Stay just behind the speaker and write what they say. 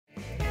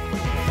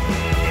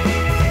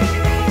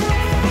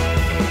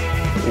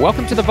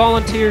Welcome to the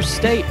Volunteers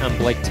State. I'm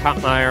Blake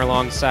Topmeyer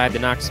alongside the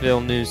Knoxville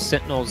News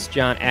Sentinels,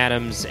 John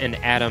Adams and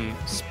Adam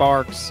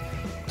Sparks.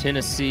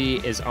 Tennessee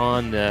is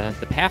on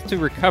the path to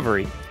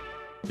recovery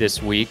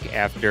this week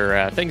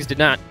after things did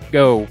not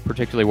go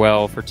particularly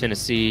well for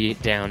Tennessee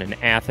down in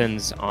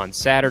Athens on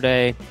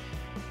Saturday.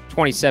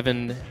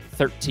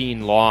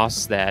 27-13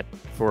 loss that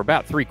for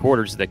about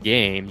three-quarters of the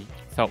game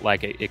felt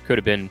like it could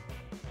have been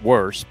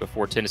worse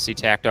before Tennessee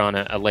tacked on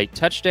a late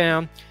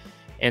touchdown.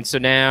 And so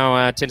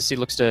now Tennessee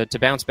looks to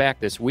bounce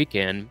back this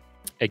weekend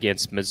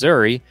against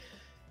Missouri.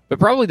 But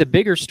probably the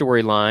bigger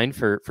storyline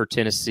for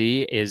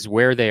Tennessee is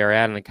where they are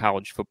at in the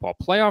college football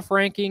playoff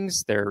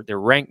rankings. They're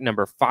ranked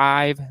number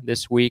 5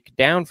 this week,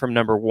 down from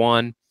number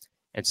 1.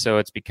 And so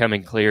it's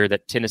becoming clear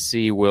that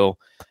Tennessee will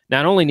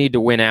not only need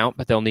to win out,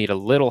 but they'll need a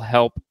little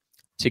help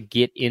to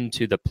get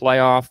into the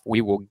playoff.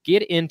 We will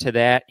get into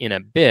that in a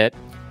bit.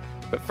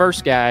 But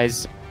first,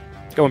 guys,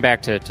 going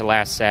back to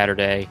last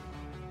Saturday,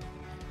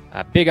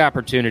 a big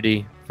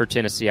opportunity for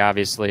Tennessee,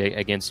 obviously,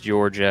 against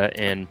Georgia.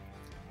 And,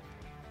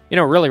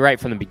 really right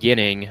from the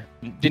beginning,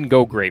 didn't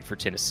go great for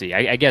Tennessee.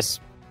 I guess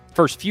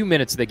first few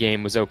minutes of the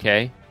game was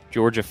okay.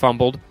 Georgia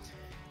fumbled.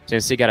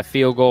 Tennessee got a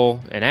field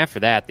goal. And after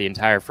that, the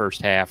entire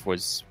first half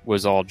was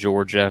all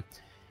Georgia.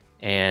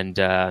 And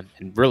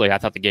really, I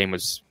thought the game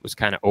was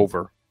kind of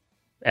over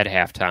at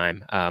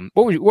halftime.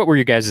 What were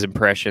your guys'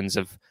 impressions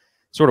of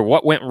sort of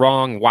what went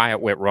wrong, why it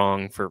went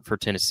wrong for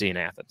Tennessee and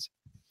Athens?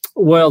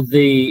 Well,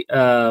 the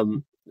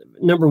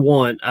number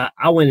one,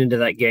 I went into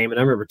that game, and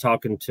I remember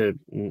talking to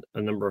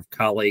a number of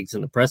colleagues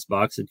in the press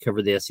box that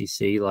cover the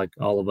SEC, like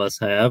all of us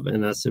have,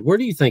 and I said, where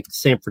do you think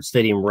Sanford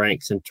Stadium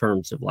ranks in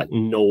terms of like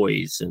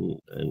noise and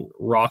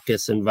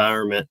raucous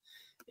environment?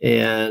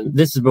 And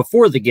this is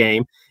before the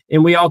game,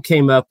 and we all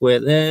came up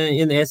with,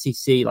 in the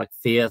SEC, like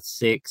 5th,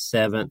 6th,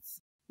 7th.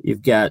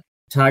 You've got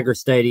Tiger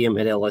Stadium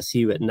at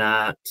LSU at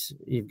night.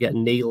 You've got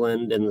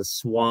Neyland in the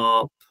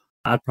Swamp.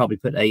 I'd probably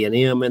put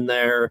A&M in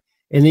there.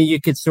 And then you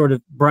could sort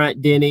of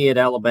Bryant-Denny at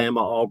Alabama,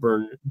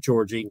 Auburn,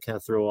 Georgia. You can kind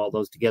of throw all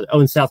those together. Oh,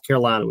 and South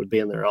Carolina would be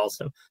in there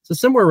also. So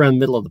somewhere around the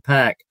middle of the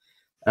pack.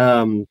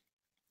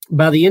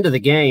 By the end of the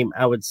game,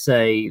 I would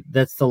say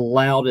that's the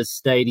loudest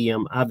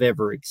stadium I've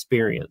ever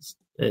experienced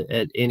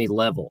at any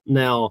level.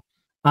 Now,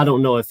 I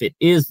don't know if it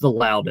is the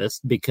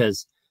loudest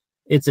because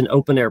it's an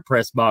open-air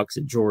press box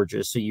at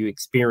Georgia, so you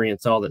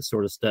experience all that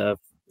sort of stuff.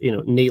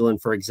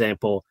 Neyland, for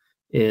example,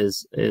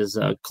 is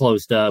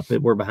closed up.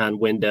 We're behind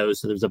windows,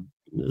 so there's a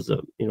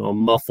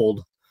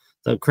muffled.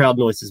 The crowd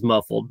noise is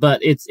muffled, but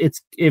it's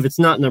if it's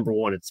not number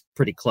one, it's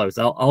pretty close.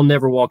 I'll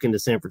never walk into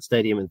Sanford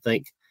Stadium and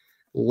think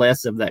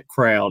less of that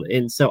crowd,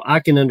 and so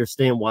I can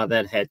understand why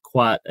that had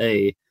quite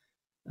an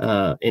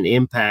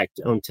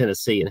impact on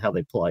Tennessee and how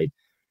they played.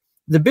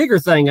 The bigger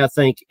thing I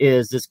think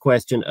is this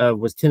question of,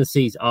 was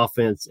Tennessee's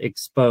offense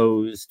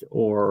exposed,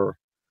 or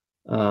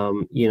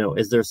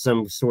is there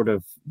some sort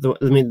of,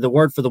 the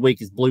word for the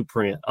week is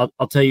blueprint.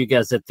 I'll tell you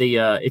guys that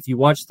if you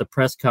watch the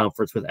press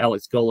conference with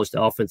Alex Golesh,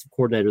 the offensive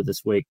coordinator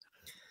this week,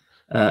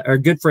 our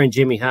good friend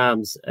Jimmy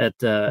Himes at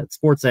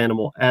Sports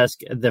Animal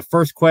asked the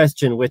first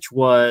question, which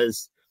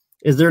was,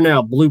 is there now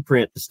a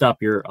blueprint to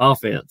stop your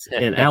offense?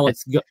 And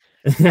Alex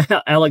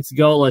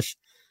Golesh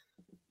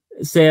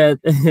said,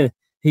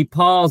 he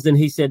paused and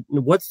he said,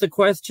 what's the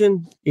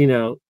question?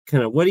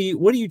 Kind of, what are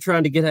you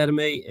trying to get out of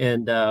me?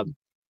 And,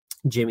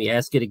 Jimmy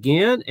asked it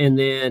again, and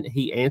then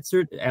he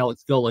answered.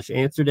 Alex Golesh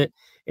answered it,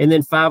 and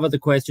then 5 other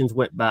questions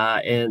went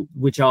by, and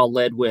which all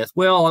led with,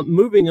 well, I'm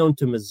moving on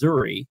to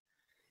Missouri.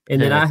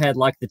 And then I had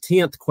like the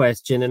 10th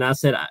question, and I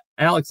said,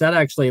 Alex, I'd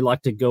actually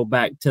like to go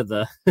back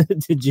to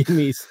to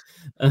Jimmy's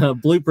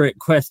blueprint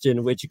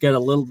question, which got a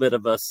little bit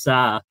of a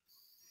sigh.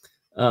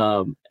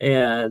 And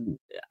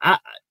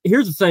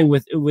here's the thing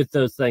with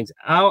those things.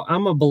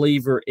 I'm a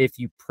believer, if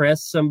you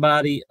press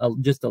somebody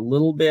just a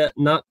little bit,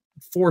 not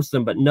force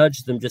them, but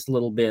nudge them just a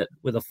little bit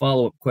with a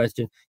follow-up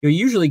question, you'll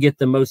usually get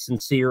the most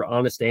sincere,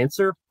 honest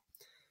answer.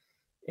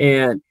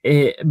 And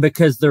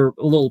because they're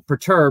a little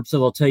perturbed, so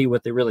they'll tell you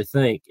what they really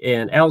think.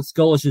 And Alex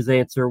Golesh's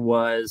answer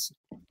was,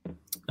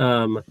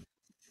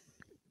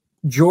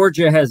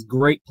 Georgia has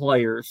great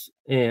players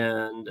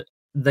and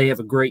they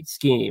have a great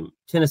scheme.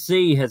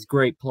 Tennessee has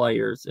great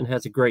players and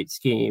has a great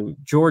scheme.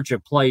 Georgia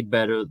played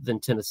better than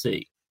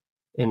Tennessee.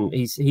 And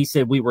he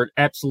said we were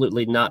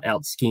absolutely not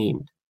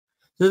out-schemed.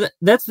 So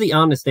that's the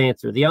honest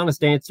answer. The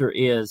honest answer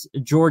is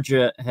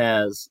Georgia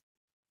has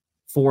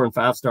 4- and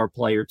 5-star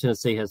players.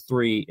 Tennessee has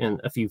 3 and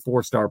a few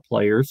 4-star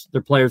players.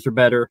 Their players are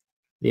better.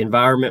 The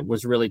environment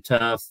was really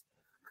tough.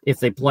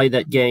 If they play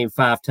that game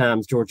 5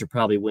 times, Georgia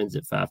probably wins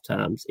it 5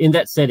 times. In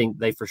that setting,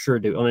 they for sure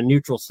do. On a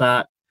neutral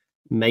site,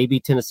 maybe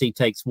Tennessee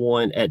takes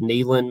 1. At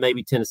Neyland,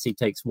 maybe Tennessee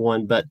takes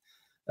 1. But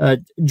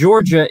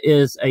Georgia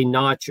is a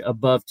notch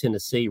above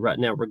Tennessee right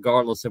now,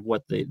 regardless of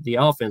what the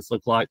offense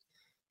looked like.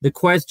 The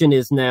question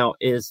is now,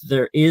 is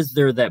there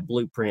that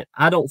blueprint?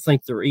 I don't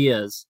think there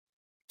is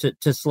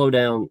to slow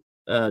down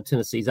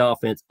Tennessee's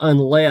offense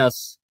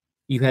unless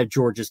you have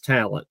Georgia's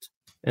talent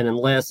and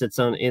unless it's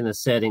in a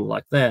setting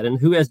like that. And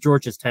who has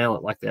Georgia's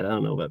talent like that? I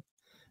don't know, but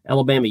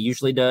Alabama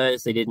usually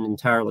does. They didn't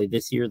entirely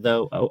this year,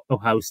 though.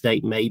 Ohio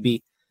State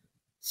maybe.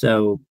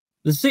 So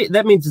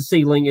that means the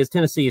ceiling is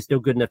Tennessee is still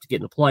good enough to get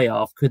in the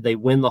playoff. Could they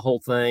win the whole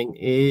thing?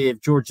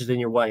 If Georgia's in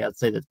your way, I'd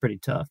say that's pretty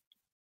tough.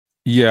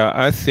 Yeah,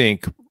 I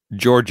think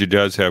Georgia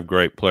does have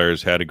great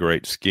players, had a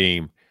great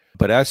scheme,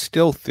 but I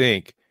still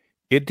think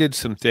it did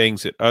some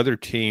things that other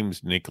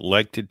teams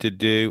neglected to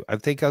do. I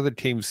think other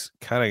teams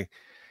kind of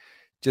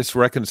just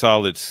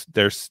reconciled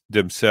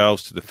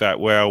themselves to the fact,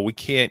 well, we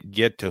can't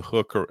get to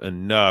Hooker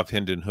enough,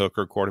 Hendon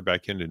Hooker,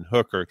 quarterback Hendon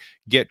Hooker,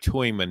 get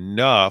to him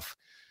enough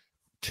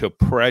to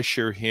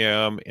pressure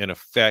him and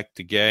affect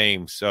the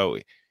game. So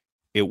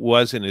it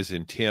wasn't as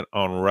intent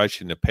on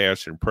rushing the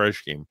passer and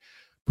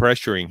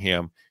pressuring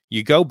him.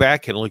 You go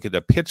back and look at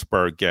the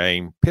Pittsburgh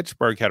game.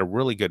 Pittsburgh had a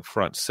really good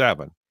front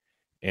seven.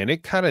 And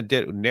it kind of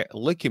did,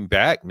 looking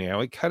back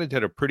now, it kind of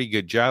did a pretty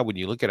good job when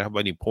you look at how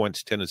many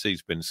points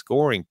Tennessee's been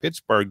scoring.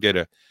 Pittsburgh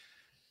did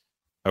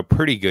a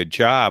pretty good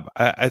job.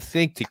 I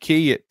think the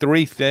key,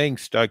 three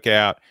things stuck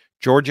out.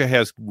 Georgia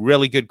has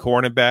really good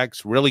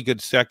cornerbacks, really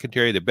good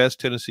secondary, the best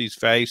Tennessee's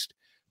faced,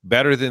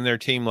 better than their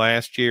team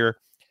last year,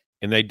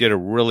 and they did a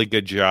really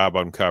good job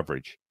on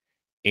coverage.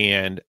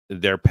 And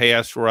their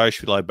pass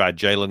rush, led by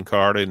Jalen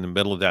Carter in the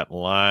middle of that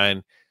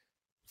line,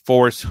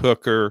 forced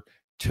Hooker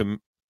to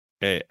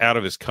out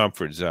of his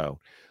comfort zone.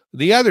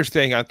 The other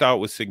thing I thought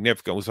was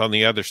significant was on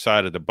the other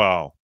side of the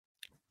ball.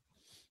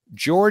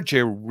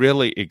 Georgia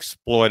really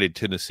exploited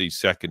Tennessee's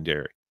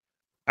secondary.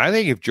 I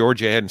think if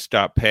Georgia hadn't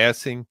stopped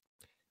passing,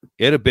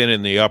 it'd have been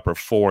in the upper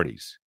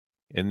 40s,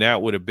 and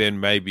that would have been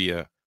maybe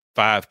a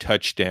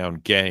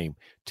 5-touchdown game.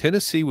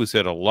 Tennessee was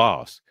at a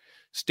loss.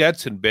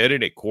 Stetson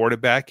Bennett at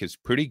quarterback is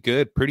pretty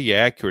good, pretty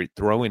accurate,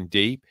 throwing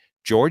deep.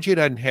 Georgia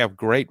doesn't have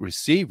great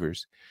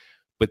receivers,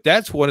 but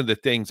that's one of the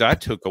things I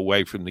took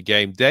away from the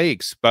game. They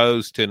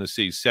exposed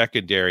Tennessee's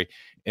secondary,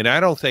 and I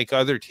don't think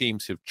other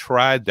teams have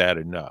tried that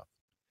enough.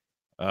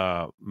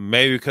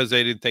 Maybe because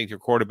they didn't think their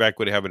quarterback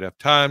would have enough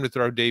time to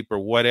throw deep or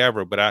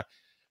whatever, but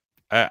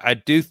I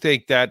do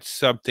think that's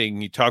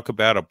something you talk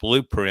about a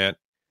blueprint.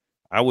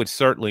 I would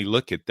certainly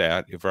look at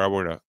that if I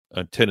were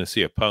a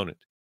Tennessee opponent.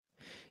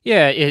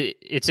 Yeah,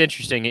 it's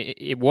interesting.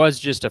 It was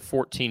just a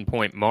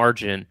 14-point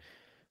margin,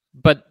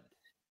 but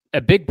a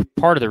big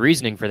part of the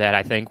reasoning for that,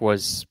 I think,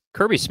 was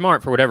Kirby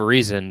Smart, for whatever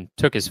reason,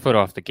 took his foot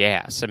off the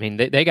gas. I mean,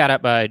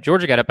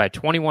 Georgia got up by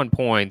 21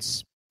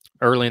 points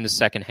early in the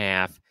second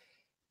half,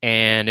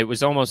 and it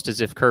was almost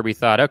as if Kirby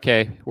thought,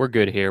 okay, we're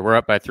good here. We're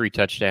up by 3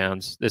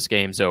 touchdowns. This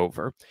game's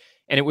over.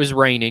 And it was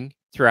raining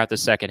throughout the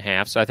second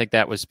half, so I think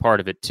that was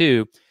part of it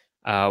too.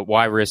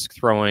 Why risk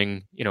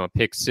throwing, a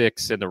pick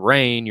six in the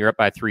rain? You're up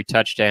by 3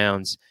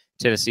 touchdowns.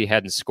 Tennessee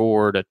hadn't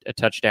scored a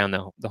touchdown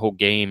the whole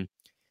game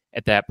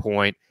at that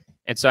point.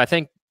 And so I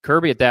think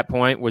Kirby at that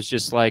point was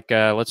just like,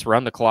 let's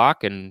run the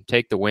clock and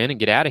take the win and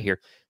get out of here.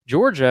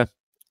 Georgia,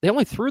 they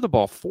only threw the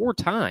ball 4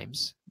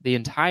 times the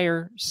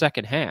entire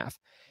second half.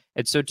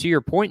 And so to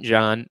your point,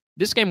 John,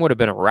 this game would have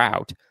been a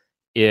rout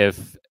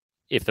if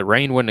the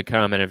rain wouldn't have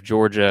come and if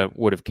Georgia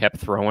would have kept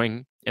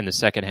throwing in the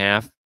second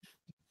half.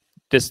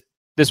 This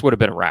would have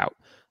been a rout.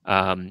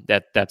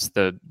 That's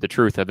the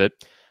truth of it.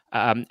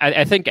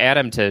 I think,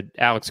 Adam, to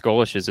Alex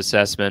Golish's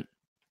assessment,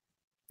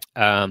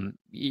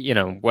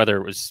 whether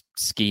it was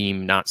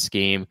scheme, not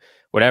scheme,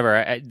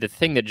 whatever, the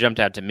thing that jumped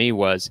out to me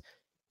was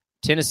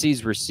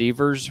Tennessee's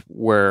receivers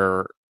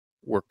were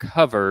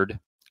covered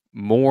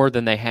more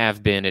than they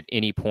have been at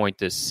any point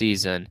this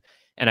season.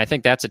 And I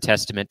think that's a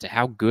testament to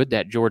how good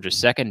that Georgia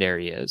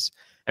secondary is.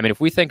 I mean,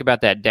 if we think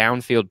about that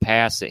downfield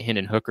pass that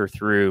Hendon Hooker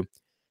threw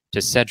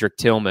to Cedric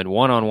Tillman,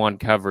 one-on-one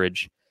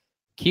coverage,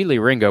 Keely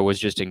Ringo was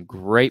just in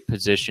great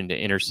position to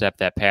intercept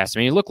that pass. I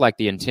mean, he looked like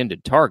the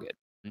intended target.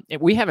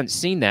 We haven't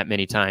seen that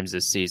many times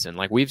this season.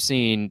 Like, we've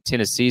seen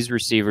Tennessee's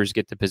receivers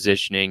get the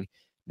positioning.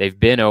 They've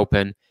been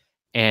open.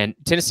 And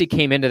Tennessee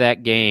came into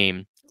that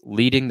game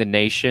leading the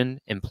nation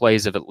in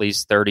plays of at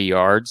least 30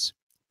 yards.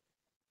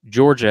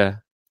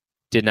 Georgia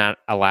did not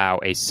allow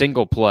a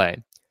single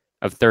play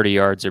of 30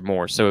 yards or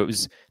more. So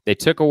they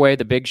took away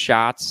the big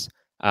shots.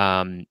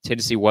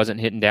 Tennessee wasn't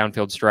hitting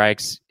downfield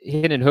strikes.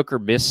 Hendon Hooker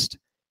missed,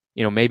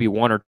 maybe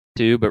 1 or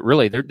 2, but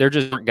really they're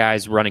just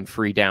guys running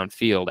free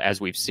downfield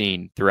as we've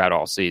seen throughout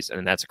all season,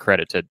 and that's a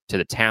credit to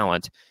the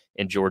talent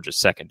in Georgia's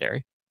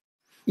secondary.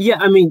 Yeah,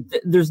 I mean,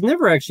 there's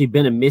never actually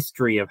been a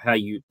mystery of how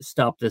you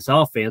stop this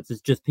offense.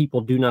 It's just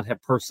people do not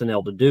have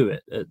personnel to do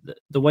it.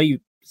 The way you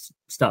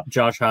stop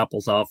Josh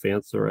Heupel's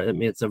offense,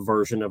 it's a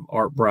version of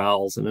Art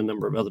Briles and a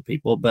number of other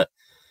people, but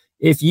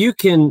if you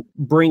can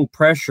bring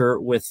pressure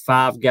with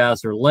 5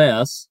 guys or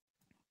less,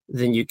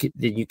 then you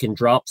can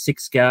drop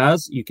 6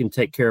 guys. You can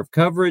take care of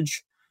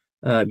coverage.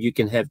 You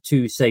can have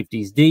 2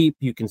 safeties deep.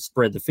 You can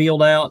spread the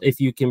field out if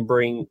you can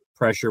bring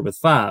pressure with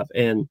 5.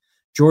 And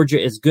Georgia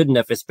is good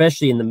enough,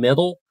 especially in the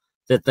middle,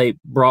 that they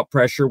brought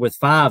pressure with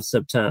 5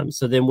 sometimes.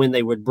 So then when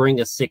they would bring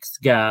a 6th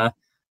guy,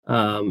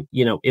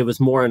 it was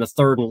more in a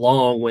 3rd and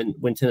long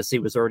when Tennessee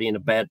was already in a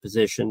bad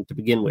position to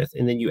begin with.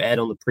 And then you add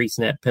on the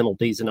pre-snap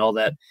penalties and all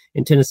that,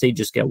 and Tennessee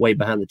just got way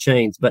behind the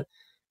chains. But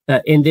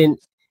and then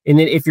And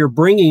then if you're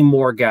bringing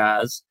more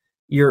guys,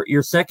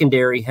 your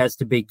secondary has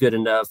to be good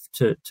enough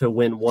to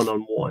win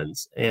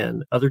one-on-ones,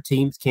 and other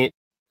teams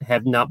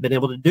have not been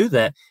able to do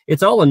that.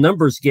 It's all a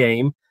numbers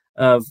game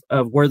of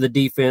where the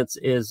defense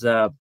is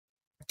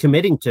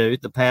committing to,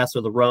 the pass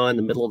or the run,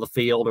 the middle of the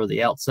field or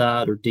the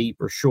outside or deep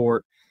or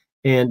short.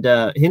 And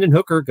Hendon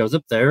Hooker goes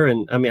up there,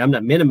 and I mean, I'm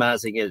not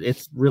minimizing it.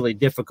 It's really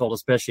difficult,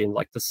 especially in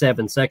like the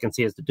 7 seconds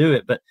he has to do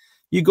it. But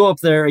you go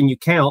up there and you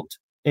count,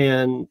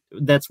 and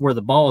that's where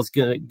the ball is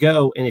going to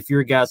go. And if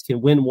your guys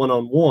can win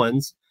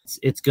one-on-ones,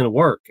 it's going to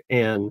work.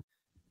 And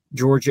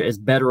Georgia is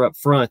better up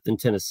front than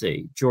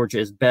Tennessee. Georgia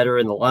is better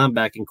in the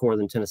linebacking core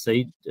than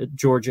Tennessee.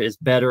 Georgia is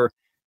better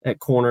at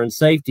corner and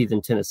safety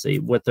than Tennessee,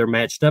 what they're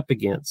matched up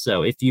against.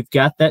 So if you've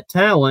got that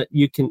talent,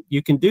 you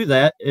can do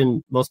that,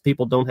 and most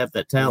people don't have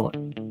that talent.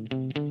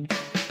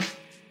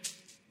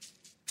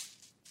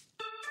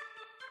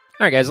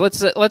 All right, guys,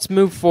 let's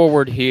move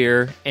forward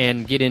here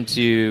and get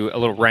into a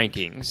little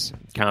rankings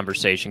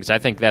conversation, because I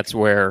think that's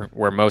where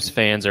most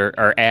fans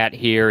are at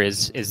here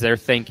is they're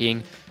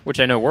thinking, which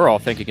I know we're all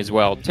thinking as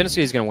well,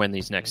 Tennessee is going to win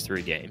these next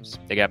 3 games.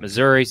 They got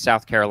Missouri,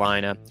 South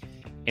Carolina,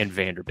 and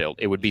Vanderbilt.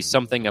 It would be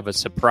something of a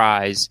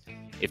surprise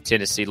if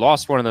Tennessee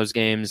lost one of those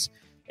games,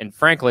 and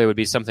frankly, it would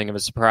be something of a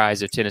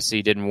surprise if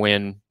Tennessee didn't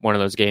win one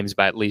of those games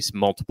by at least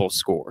multiple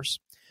scores.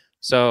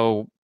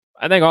 So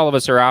I think all of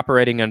us are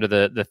operating under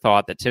the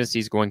thought that Tennessee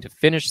is going to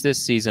finish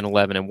this season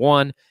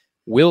 11-1.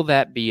 Will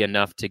that be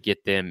enough to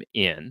get them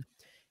in?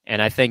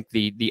 And I think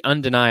the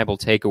undeniable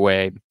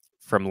takeaway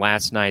from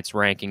last night's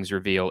rankings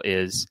reveal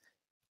is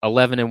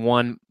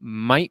 11-1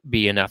 might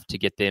be enough to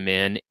get them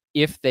in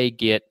if they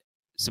get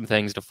some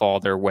things to fall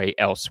their way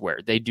elsewhere.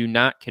 They do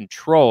not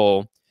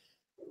control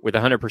with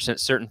 100%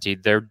 certainty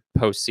their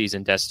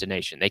postseason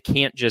destination. They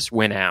can't just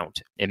win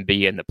out and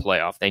be in the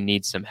playoff. They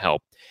need some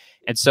help.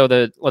 And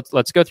so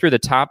let's go through the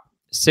top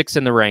 6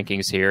 in the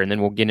rankings here, and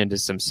then we'll get into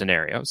some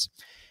scenarios.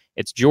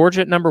 It's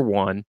Georgia at number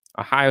 1,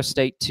 Ohio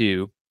State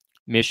 2,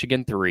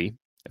 Michigan 3.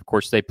 Of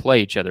course, they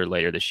play each other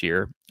later this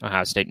year,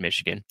 Ohio State,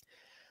 Michigan.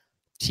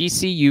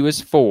 TCU is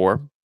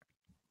 4,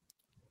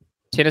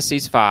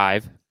 Tennessee's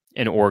 5,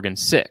 and Oregon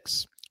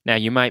 6. Now,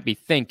 you might be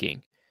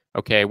thinking,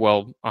 okay,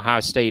 well, Ohio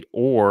State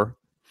or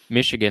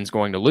Michigan's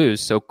going to lose,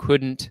 so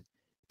couldn't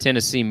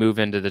Tennessee move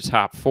into the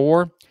top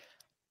 4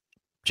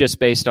 just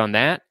based on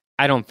that?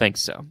 I don't think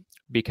so,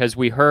 because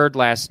we heard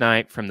last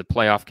night from the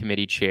playoff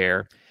committee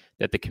chair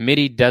that the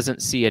committee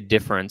doesn't see a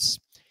difference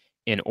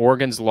in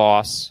Oregon's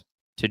loss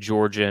to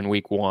Georgia in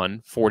week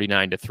 1,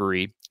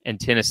 49-3, and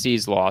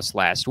Tennessee's loss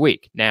last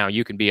week. Now,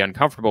 you can be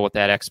uncomfortable with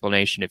that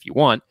explanation if you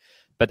want,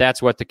 but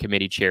that's what the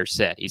committee chair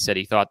said. He said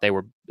he thought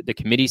the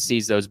committee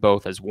sees those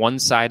both as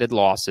one-sided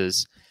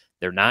losses.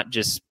 They're not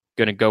just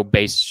going to go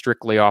based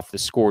strictly off the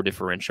score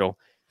differential.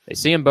 They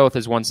see them both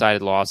as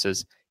one-sided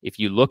losses. If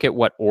you look at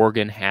what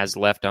Oregon has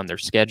left on their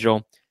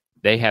schedule,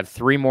 they have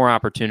 3 more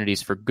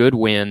opportunities for good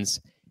wins,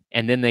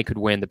 and then they could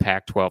win the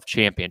Pac-12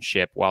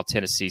 championship while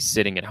Tennessee's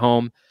sitting at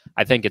home.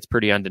 I think it's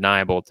pretty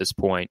undeniable at this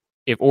point.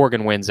 If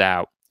Oregon wins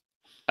out,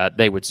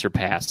 they would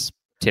surpass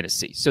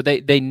Tennessee. So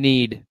they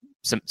need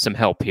some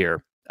help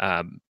here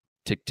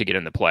to get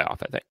in the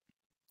playoff, I think.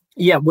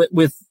 Yeah,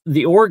 with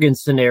the Oregon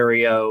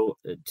scenario,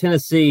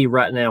 Tennessee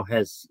right now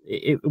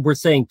we're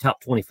saying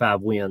top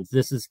 25 wins.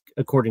 This is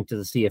according to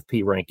the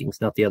CFP rankings,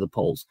 not the other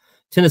polls.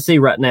 Tennessee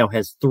right now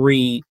has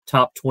 3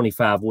 top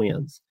 25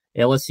 wins.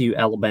 LSU,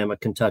 Alabama,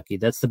 Kentucky.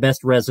 That's the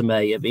best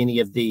resume of any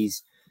of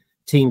these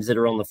teams that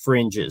are on the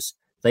fringes.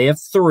 They have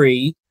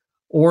 3.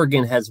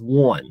 Oregon has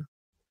 1.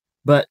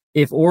 But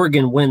if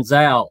Oregon wins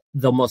out,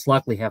 they'll most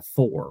likely have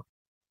 4.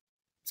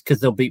 It's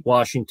because they'll beat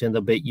Washington,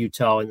 they'll beat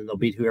Utah, and then they'll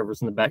beat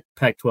whoever's in the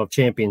Pac-12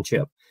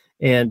 championship.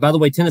 And by the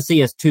way, Tennessee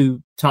has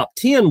 2 top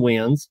 10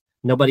 wins.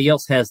 Nobody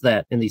else has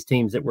that in these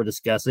teams that we're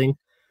discussing.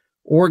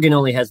 Oregon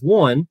only has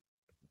 1,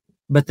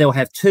 but they'll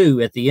have 2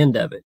 at the end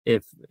of it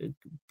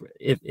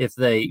if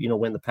they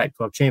win the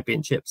Pac-12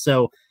 championship.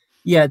 So,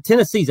 yeah,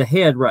 Tennessee's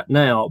ahead right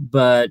now,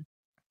 but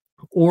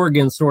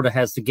Oregon sort of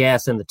has the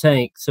gas in the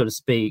tank, so to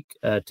speak,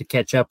 to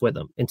catch up with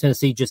them. And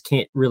Tennessee just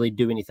can't really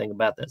do anything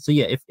about that. So,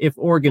 yeah, if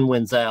Oregon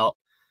wins out,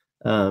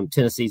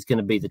 Tennessee's going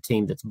to be the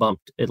team that's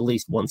bumped at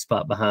least 1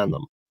 spot behind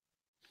them.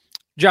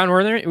 John,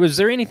 was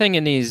there anything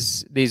in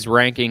these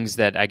rankings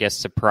that I guess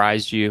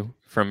surprised you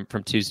from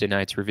Tuesday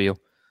night's reveal?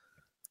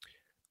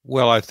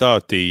 Well, I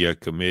thought the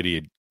committee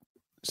had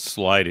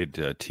slighted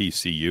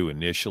TCU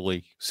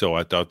initially, so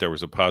I thought there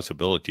was a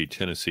possibility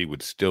Tennessee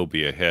would still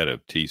be ahead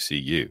of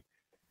TCU.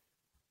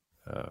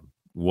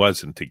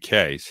 Wasn't the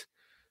case.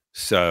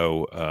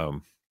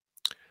 So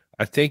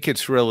I think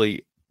it's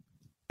really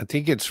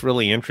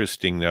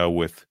interesting, though,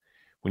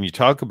 when you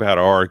talk about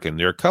Oregon,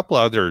 there are a couple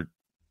other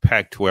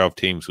Pac-12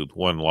 teams with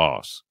 1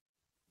 loss.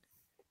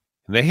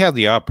 And they have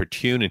the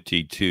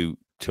opportunity to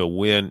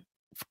win,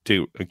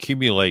 to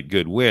accumulate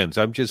good wins.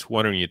 I'm just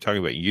wondering, you're talking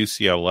about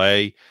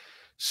UCLA,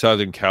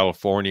 Southern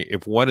California.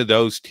 If one of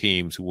those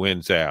teams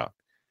wins out,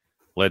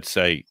 let's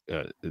say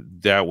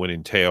that would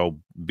entail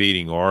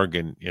beating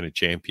Oregon in a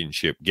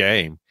championship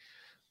game,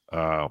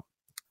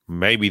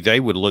 maybe they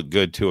would look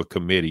good to a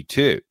committee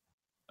too.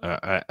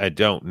 I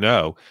don't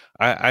know.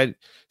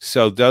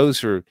 So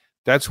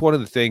that's one of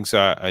the things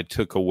I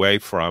took away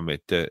from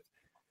it. That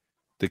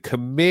the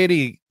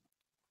committee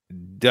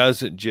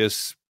doesn't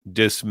just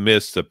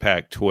dismiss the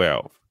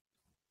Pac-12,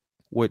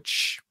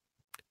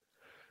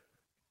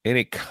 and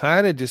it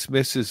kind of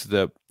dismisses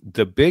the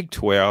Big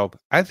 12.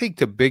 I think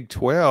the Big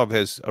 12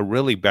 has a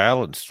really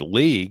balanced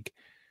league,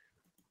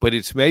 but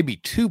it's maybe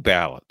too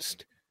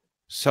balanced,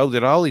 so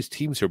that all these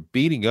teams are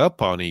beating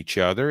up on each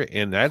other,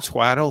 and that's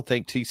why I don't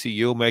think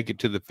TCU will make it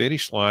to the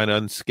finish line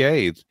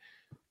unscathed.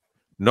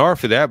 Nor,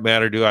 for that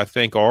matter, do I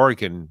think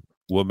Oregon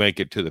will make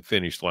it to the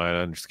finish line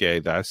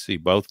unscathed. I see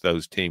both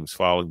those teams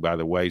falling by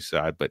the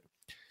wayside. But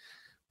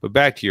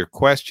back to your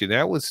question,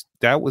 that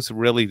was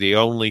really the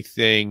only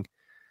thing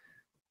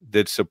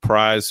that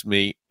surprised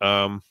me.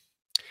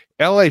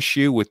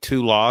 LSU with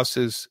 2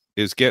 losses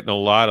is getting a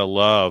lot of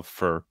love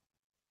for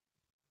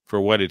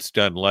what it's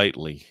done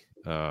lately.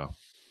 The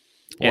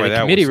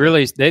committee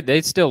really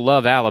they still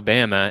love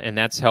Alabama, and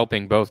that's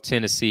helping both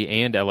Tennessee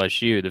and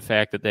LSU. The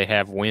fact that they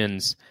have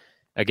wins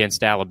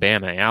against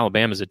Alabama.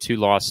 Alabama's a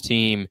 2-loss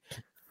team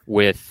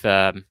with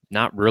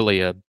not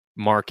really a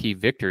marquee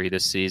victory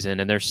this season,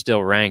 and they're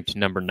still ranked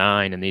number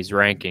 9 in these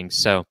rankings.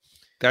 So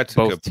that's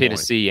both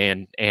Tennessee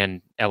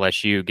and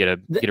LSU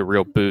get a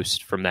real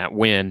boost from that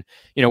win.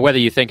 Whether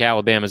you think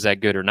Alabama's that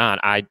good or not,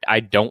 I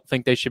don't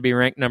think they should be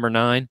ranked number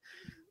 9,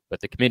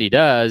 but the committee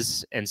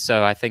does, and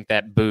so I think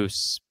that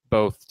boosts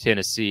both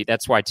Tennessee.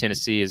 That's why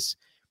Tennessee is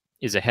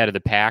ahead of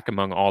the pack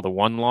among all the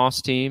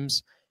 1-loss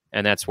teams.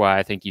 And that's why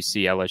I think you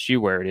see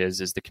LSU where it is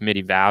the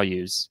committee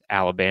values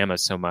Alabama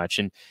so much.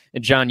 And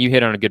John, you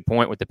hit on a good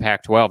point with the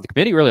Pac-12. The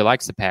committee really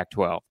likes the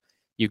Pac-12.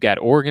 You've got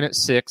Oregon at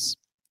 6.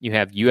 You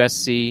have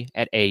USC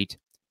at 8.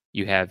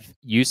 You have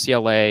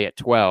UCLA at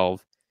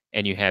 12.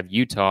 And you have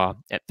Utah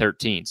at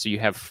 13. So you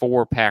have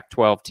 4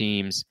 Pac-12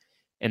 teams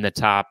in the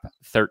top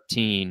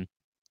 13.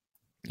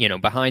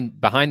 Behind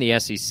the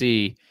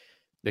SEC,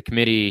 the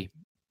committee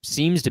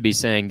seems to be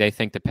saying they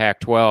think the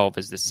Pac-12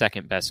 is the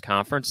second best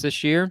conference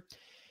this year,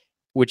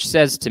 which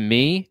says to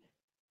me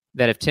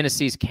that if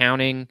Tennessee's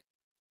counting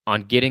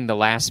on getting the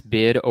last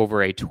bid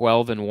over a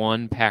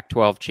 12-1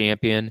 Pac-12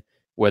 champion,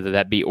 whether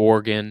that be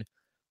Oregon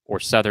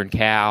or Southern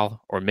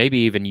Cal or maybe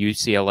even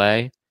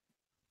UCLA,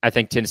 I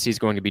think Tennessee's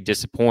going to be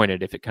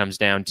disappointed if it comes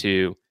down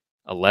to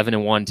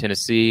 11-1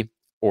 Tennessee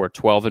or a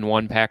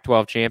 12-1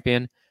 Pac-12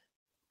 champion.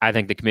 I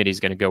think the committee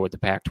is going to go with the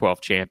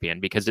Pac-12 champion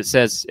because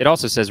it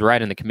also says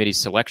right in the committee's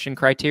selection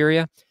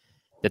criteria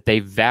that they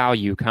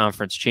value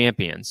conference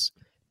champions.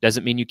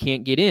 Doesn't mean you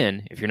can't get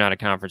in if you're not a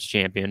conference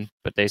champion,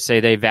 but they say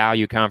they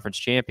value conference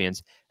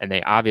champions, and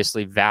they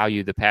obviously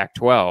value the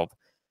Pac-12.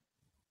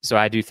 So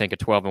I do think a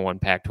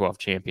 12-1 Pac-12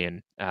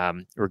 champion,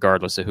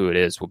 regardless of who it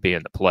is, will be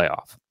in the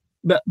playoff.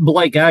 But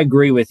Blake, I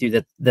agree with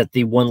you that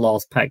the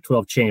 1-loss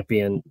Pac-12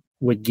 champion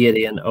would get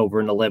in over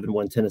an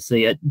 11-1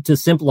 Tennessee. To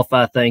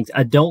simplify things,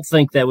 I don't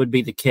think that would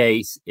be the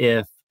case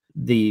if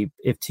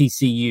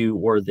TCU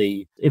or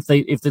if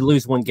they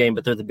lose one game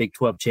but they're the Big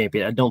 12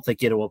 champion. I don't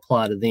think it'll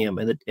apply to them.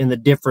 And the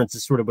difference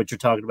is sort of what you're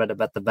talking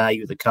about the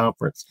value of the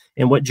conference.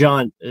 And what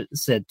John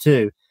said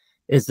too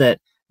is that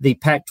the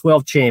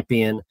Pac-12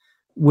 champion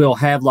will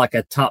have like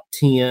a top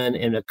 10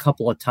 and a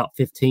couple of top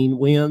 15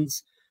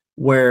 wins,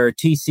 where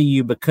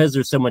TCU, because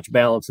there's so much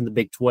balance in the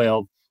Big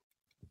 12,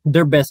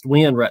 their best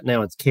win right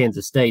now is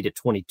Kansas State at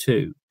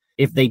 22.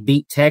 If they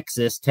beat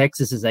Texas,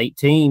 Texas is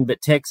 18,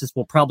 but Texas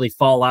will probably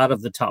fall out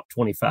of the top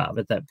 25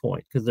 at that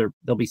point because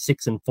they'll be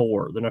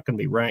 6-4. They're not going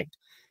to be ranked.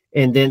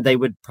 And then they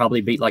would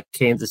probably beat like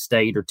Kansas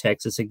State or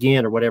Texas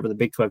again or whatever, the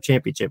Big 12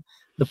 championship.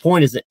 The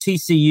point is that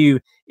TCU,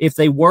 if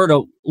they were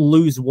to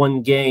lose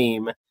one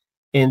game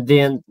and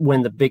then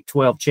win the Big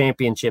 12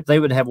 championship, they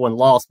would have one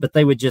loss, but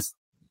they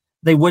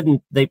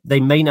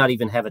may not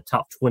even have a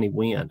top 20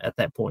 win at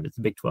that point. It's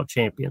the Big 12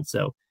 champion.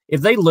 So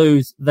if they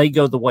lose, they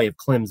go the way of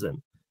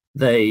Clemson.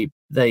 They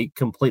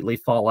completely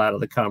fall out of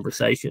the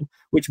conversation,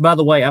 which, by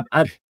the way,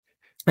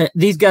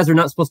 these guys are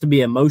not supposed to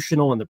be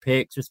emotional in the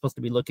picks. They're supposed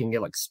to be looking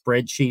at like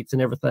spreadsheets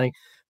and everything.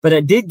 But I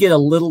did get a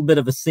little bit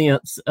of a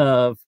sense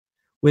of,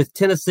 with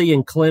Tennessee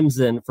and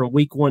Clemson from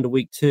week 1 to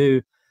week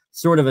 2,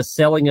 sort of a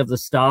selling of the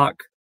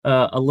stock,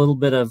 a little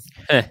bit of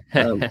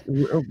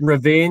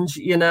revenge,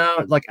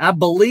 like I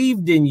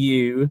believed in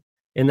you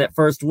in that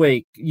first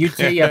week.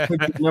 UT, I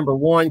put you number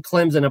 1,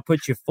 Clemson, I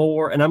put you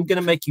 4, and I'm going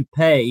to make you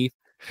pay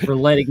for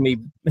letting me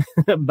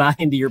buy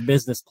into your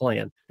business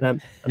plan.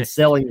 And I'm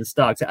selling the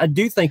stocks. I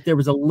do think there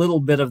was a little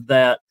bit of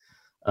that.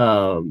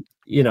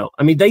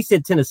 They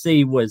said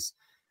Tennessee was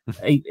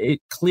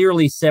it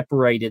clearly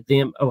separated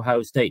them,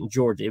 Ohio State and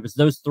Georgia. It was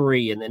those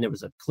 3, and then it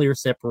was a clear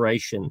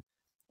separation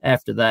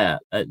after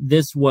that.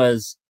 This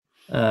was,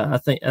 I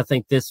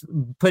think this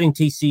putting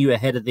TCU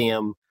ahead of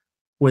them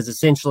was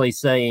essentially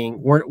saying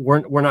we're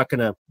not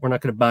gonna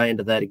buy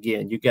into that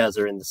again. You guys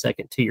are in the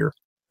second tier.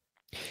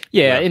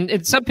 Yeah,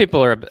 and some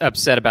people are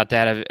upset about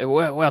that.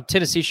 Well,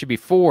 Tennessee should be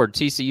 4,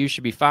 TCU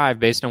should be 5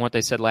 based on what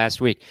they said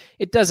last week.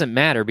 It doesn't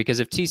matter because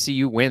if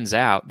TCU wins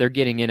out, they're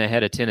getting in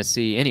ahead of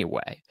Tennessee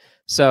anyway.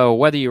 So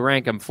whether you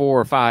rank them 4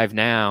 or 5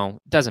 now,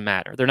 doesn't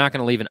matter. They're not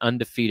going to leave an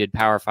undefeated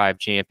Power 5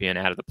 champion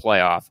out of the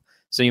playoff.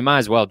 So you might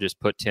as well just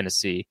put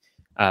Tennessee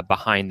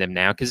behind them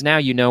now because now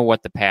you know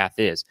what the path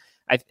is.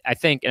 I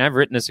think, and I've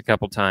written this a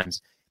couple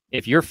times,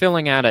 if you're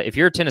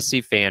a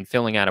Tennessee fan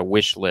filling out a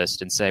wish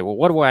list and say, well,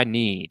 what do I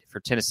need for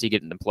Tennessee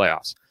getting the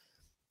playoffs?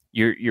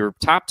 Your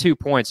top 2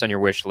 points on your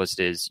wish list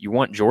is you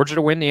want Georgia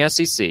to win the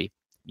SEC.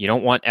 You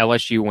don't want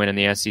LSU winning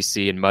the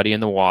SEC and muddying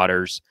the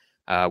waters,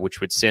 which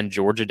would send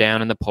Georgia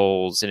down in the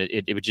polls, and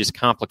it would just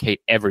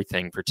complicate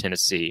everything for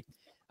Tennessee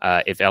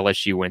if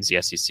LSU wins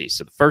the SEC.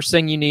 So the first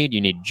thing you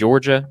need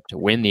Georgia to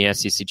win the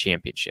SEC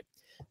championship.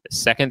 The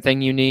second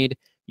thing you need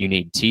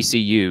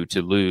TCU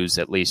to lose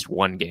at least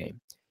one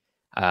game.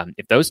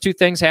 If those 2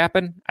 things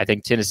happen, I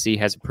think Tennessee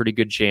has a pretty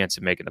good chance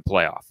of making the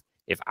playoff.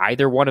 If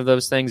either one of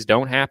those things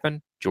don't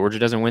happen, Georgia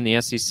doesn't win the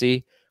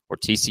SEC or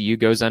TCU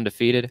goes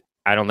undefeated,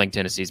 I don't think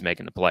Tennessee's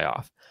making the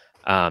playoff.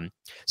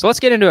 So let's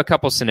get into a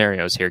couple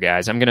scenarios here,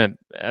 guys. I'm going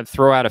to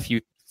throw out a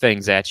few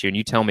things at you, and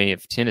you tell me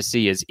if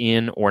Tennessee is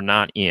in or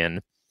not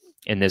in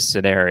this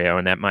scenario,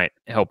 and that might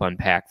help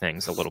unpack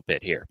things a little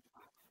bit here.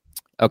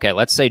 Okay,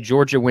 let's say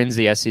Georgia wins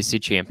the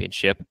SEC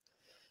championship.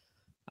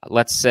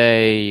 Let's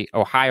say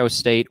Ohio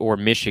State or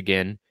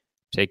Michigan,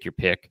 take your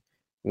pick,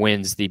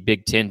 wins the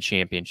Big Ten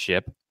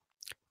championship.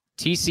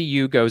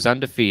 TCU goes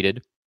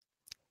undefeated,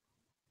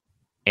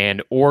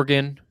 and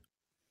Oregon,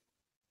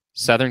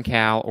 Southern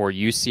Cal, or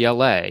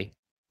UCLA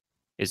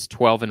is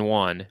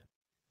 12-1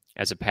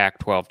 as a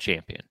Pac-12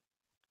 champion.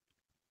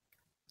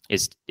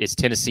 Is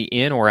Tennessee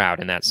in or out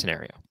in that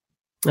scenario?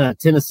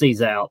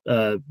 Tennessee's out.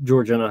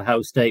 Georgia and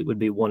Ohio State would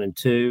be 1 and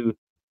 2.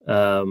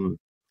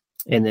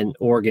 And then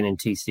Oregon and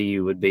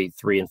TCU would be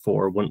 3 and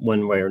 4,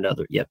 one way or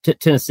another. Yeah,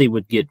 Tennessee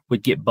would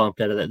get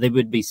bumped out of that. They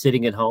would be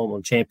sitting at home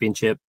on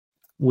championship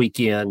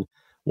weekend,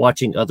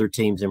 watching other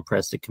teams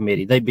impress the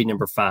committee. They'd be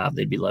number 5.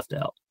 They'd be left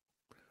out.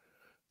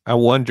 I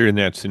wonder in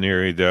that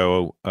scenario,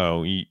 though,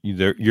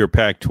 your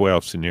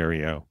Pac-12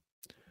 scenario.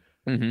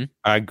 Mm-hmm.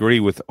 I agree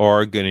with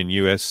Oregon and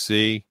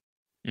USC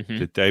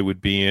that they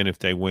would be in if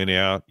they went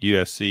out.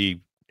 USC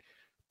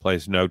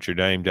plays Notre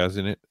Dame,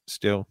 doesn't it?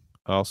 Still,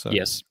 also.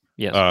 Yes.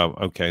 Yes.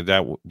 Okay,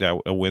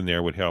 that a win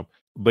there would help.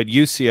 But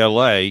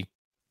UCLA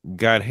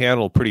got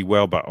handled pretty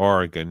well by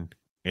Oregon,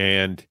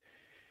 and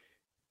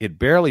it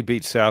barely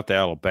beat South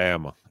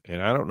Alabama.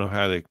 And I don't know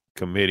how the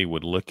committee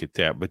would look at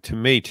that, but to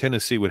me,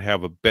 Tennessee would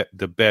have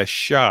the best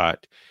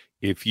shot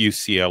if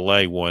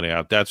UCLA won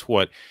out. That's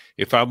what,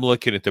 if I'm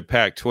looking at the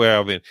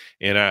Pac-12,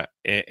 and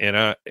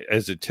I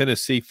as a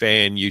Tennessee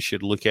fan, you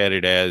should look at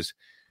it as,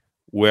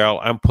 well,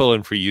 I'm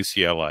pulling for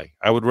UCLA.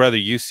 I would rather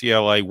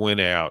UCLA win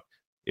out.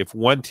 If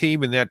one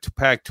team in that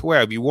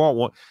Pac-12, you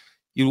want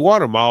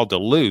them all to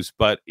lose,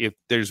 but if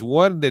there's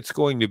one that's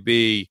going to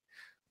be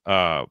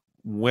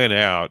win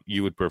out,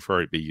 you would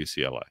prefer it be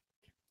UCLA.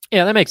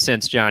 Yeah, that makes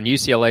sense, John.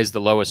 UCLA is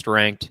the lowest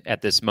ranked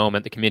at this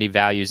moment. The committee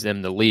values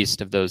them the least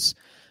of those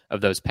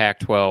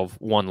Pac-12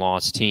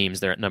 one-loss teams.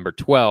 They're at number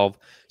 12.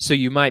 So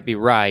you might be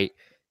right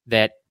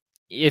that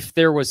if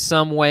there was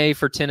some way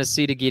for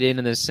Tennessee to get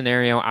in this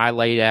scenario I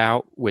laid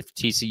out with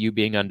TCU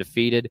being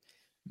undefeated,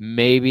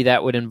 maybe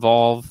that would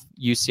involve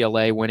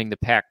UCLA winning the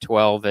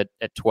Pac-12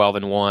 at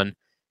 12-1,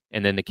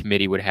 and then the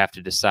committee would have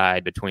to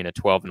decide between a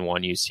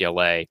 12-1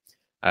 UCLA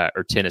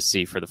or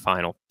Tennessee for the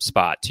final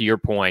spot. To your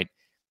point,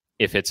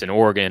 if it's an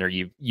Oregon or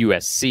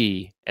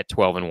USC at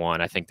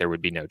 12-1, I think there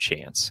would be no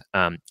chance.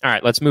 All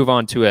right, let's move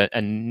on to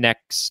a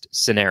next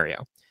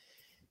scenario.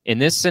 In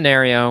this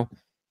scenario,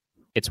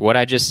 it's what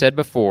I just said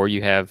before.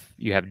 You have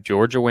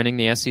Georgia winning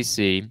the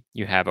SEC.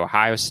 You have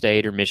Ohio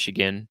State or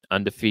Michigan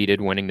undefeated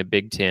winning the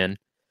Big Ten.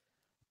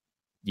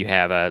 You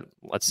have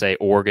let's say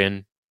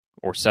Oregon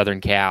or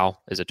Southern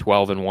Cal as a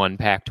 12-1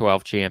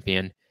 Pac-12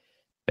 champion.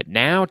 But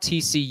now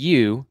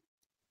TCU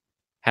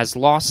has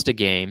lost a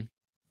game.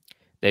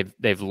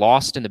 They've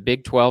lost in the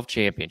Big 12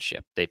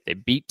 championship. They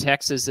beat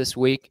Texas this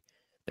week.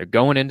 They're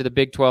going into the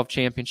Big 12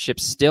 championship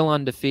still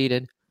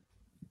undefeated.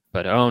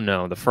 But oh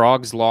no, the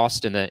Frogs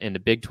lost in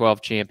the Big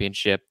 12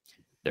 championship.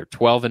 They're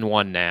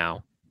 12-1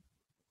 now.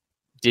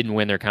 Didn't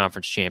win their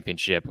conference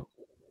championship.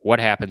 What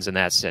happens in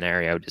that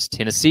scenario? Does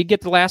Tennessee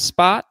get the last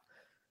spot?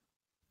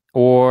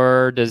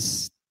 Or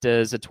does a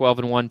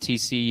 12-1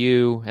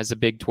 TCU as a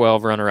Big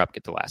 12 runner-up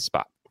get the last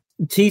spot?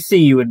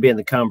 TCU would be in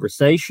the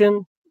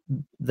conversation.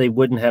 They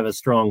wouldn't have a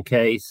strong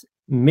case.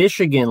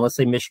 Michigan, let's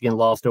say Michigan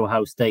lost to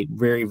Ohio State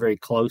very, very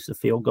close, a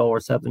field goal or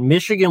something.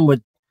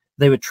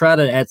 They would try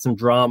to add some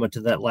drama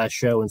to that last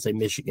show and say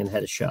Michigan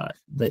had a shot.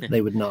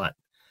 They would not.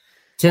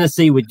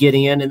 Tennessee would get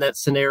in that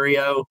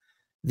scenario.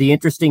 The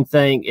interesting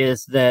thing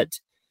is that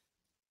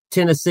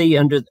Tennessee,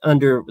 under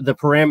the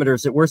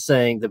parameters that we're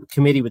saying, the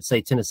committee would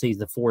say Tennessee is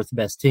the 4th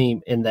best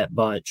team in that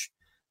bunch,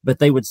 but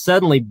they would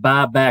suddenly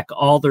buy back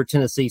all their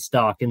Tennessee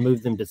stock and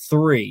move them to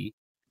 3.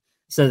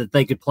 so that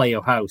they could play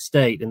Ohio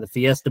State in the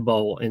Fiesta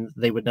Bowl, and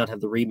they would not have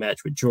the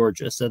rematch with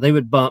Georgia. So they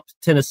would bump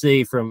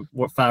Tennessee from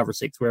 5 or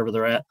 6, wherever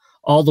they're at,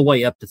 all the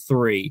way up to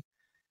 3,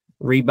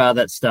 rebuy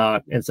that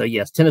stock. And so,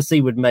 yes,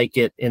 Tennessee would make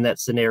it in that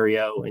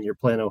scenario, and you're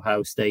playing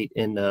Ohio State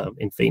in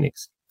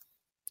Phoenix.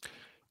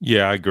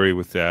 Yeah, I agree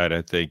with that.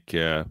 I think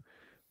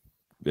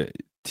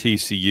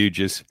TCU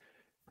just,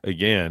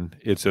 again,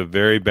 it's a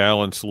very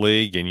balanced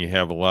league, and you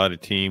have a lot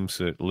of teams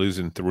that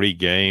losing 3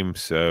 games,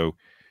 so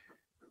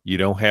you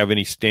don't have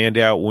any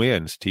standout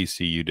wins.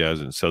 TCU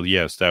doesn't. So,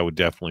 yes, that would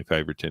definitely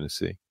favor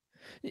Tennessee.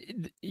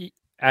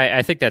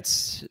 I think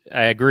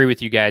I agree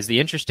with you guys.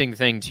 The interesting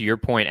thing, to your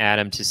point,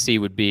 Adam, to see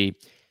would be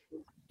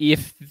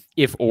if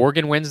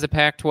Oregon wins the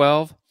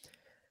Pac-12,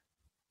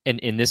 and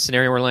in this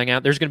scenario we're laying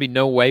out, there's going to be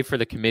no way for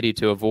the committee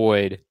to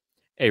avoid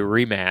a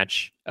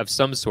rematch of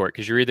some sort,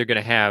 because you're either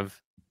going to have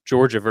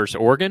Georgia versus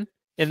Oregon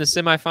in the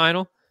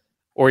semifinal,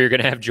 or you're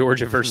going to have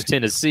Georgia versus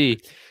Tennessee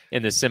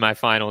in the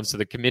semifinal. And so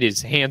the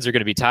committee's hands are going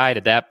to be tied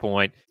at that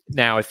point.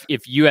 Now, if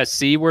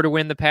USC were to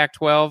win the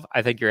Pac-12,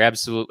 I think you're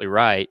absolutely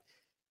right.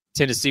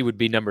 Tennessee would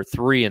be number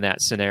 3 in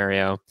that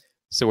scenario,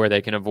 so where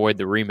they can avoid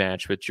the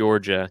rematch with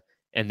Georgia,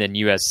 and then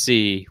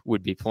USC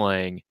would be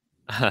playing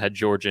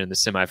Georgia in the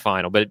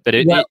semifinal. But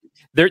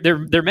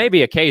there may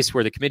be a case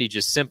where the committee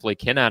just simply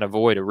cannot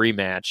avoid a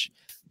rematch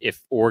if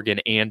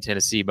Oregon and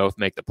Tennessee both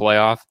make the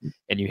playoff,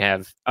 and you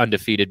have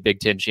undefeated Big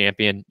Ten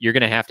champion. You're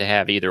going to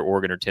have either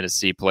Oregon or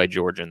Tennessee play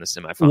Georgia in the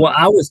semifinal. Well,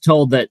 I was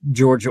told that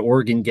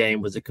Georgia-Oregon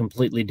game was a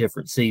completely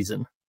different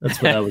season. That's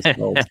what I was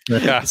told.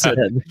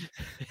 It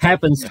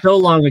happened so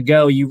long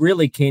ago, you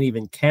really can't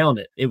even count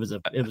it. It was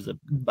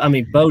I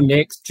mean, Bo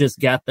Nix just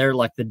got there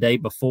like the day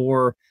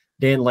before.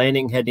 Dan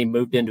Lanning hadn't even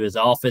moved into his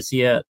office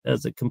yet. It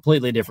was a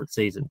completely different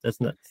season. It's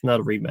not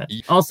a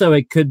rematch. Also,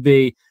 it could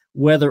be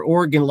whether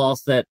Oregon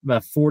lost that by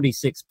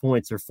 46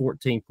 points or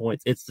 14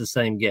 points. It's the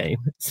same game.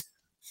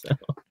 So.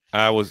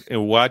 I was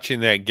watching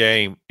that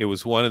game. It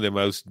was one of the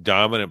most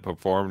dominant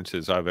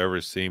performances I've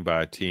ever seen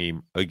by a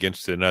team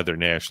against another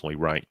nationally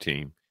ranked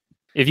team.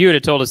 If you would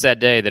have told us that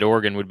day that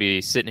Oregon would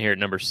be sitting here at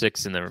number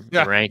 6 in the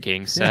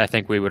rankings, I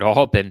think we would have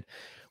all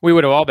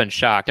been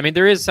shocked. I mean,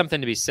 there is something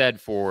to be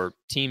said for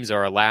teams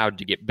are allowed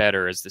to get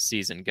better as the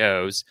season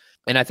goes.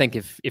 And I think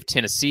if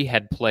Tennessee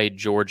had played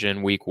Georgia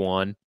in week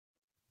 1,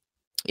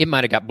 it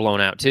might have got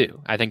blown out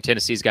too. I think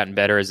Tennessee's gotten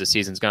better as the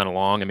season's gone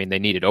along. I mean, they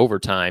needed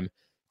overtime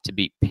to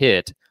beat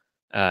Pitt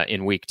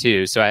in week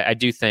 2. So I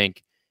do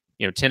think,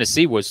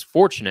 Tennessee was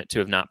fortunate to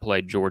have not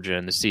played Georgia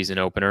in the season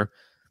opener.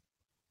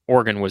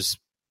 Oregon was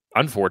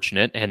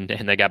unfortunate, and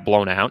they got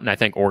blown out. And I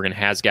think Oregon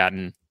has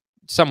gotten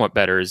somewhat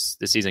better as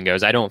the season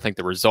goes. I don't think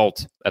the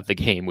result of the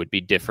game would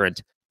be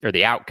different, or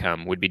the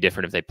outcome would be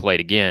different if they played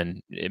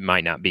again. It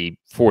might not be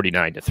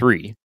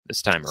 49-3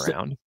 this time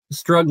around.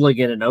 Struggling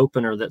in an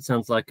opener, that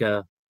sounds like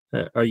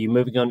are you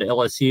moving on to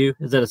LSU?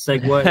 Is that a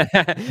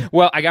segue?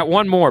 Well, I got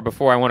one more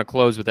before I want to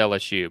close with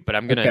LSU, but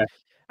I'm gonna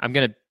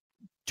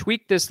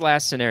tweak this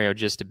last scenario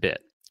just a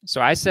bit.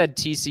 So I said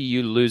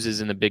TCU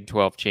loses in the Big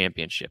 12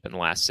 championship in the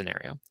last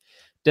scenario.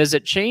 Does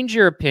it change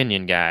your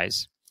opinion,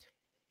 guys,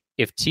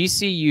 if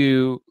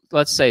TCU,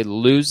 let's say,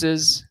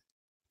 loses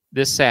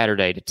this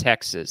Saturday to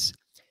Texas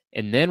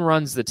and then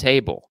runs the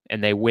table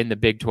and they win the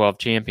Big 12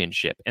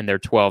 championship and they're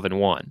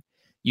 12-1?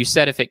 You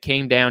said if it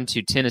came down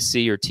to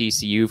Tennessee or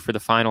TCU for the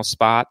final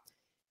spot,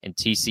 and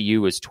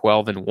TCU was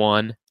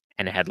 12-1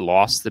 and had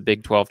lost the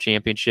Big 12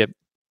 championship,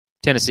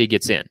 Tennessee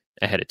gets in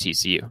ahead of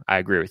TCU. I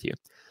agree with you.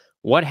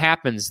 What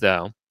happens,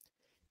 though,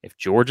 if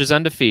Georgia's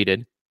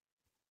undefeated?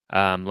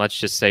 Let's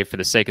just say, for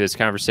the sake of this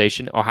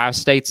conversation, Ohio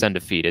State's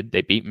undefeated.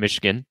 They beat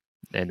Michigan,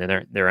 and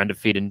then they're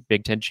undefeated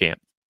Big Ten champ.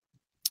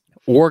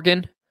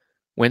 Oregon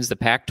wins the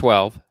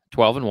Pac-12,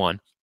 12-1.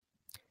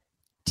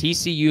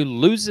 TCU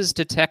loses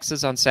to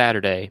Texas on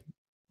Saturday,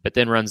 but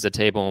then runs the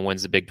table and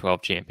wins the Big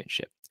 12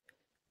 championship.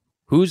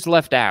 Who's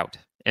left out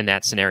in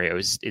that scenario?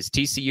 Is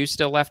TCU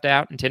still left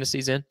out and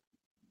Tennessee's in?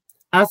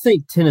 I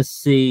think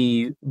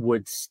Tennessee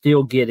would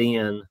still get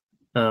in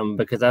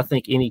because I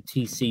think any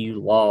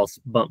TCU loss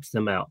bumps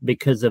them out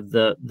because of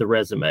the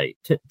resume.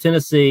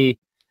 Tennessee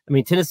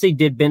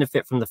did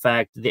benefit from the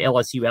fact that the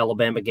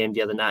LSU-Alabama game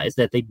the other night is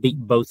that they beat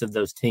both of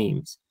those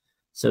teams.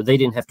 So they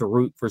didn't have to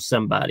root for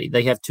somebody.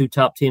 They have 2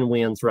 top 10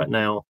 wins right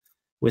now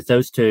with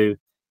those two.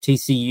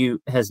 TCU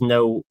has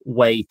no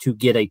way to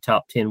get a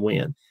top 10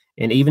 win.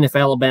 And even if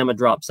Alabama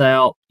drops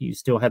out, you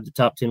still have the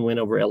top 10 win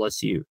over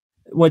LSU.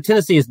 What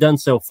Tennessee has done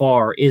so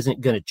far isn't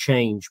going to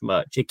change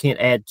much. It can't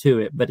add to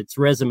it, but its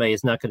resume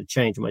is not going to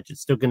change much. It's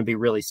still going to be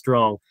really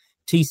strong.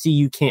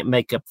 TCU can't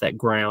make up that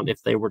ground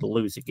if they were to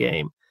lose a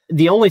game.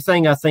 The only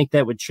thing I think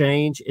that would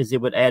change is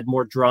it would add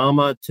more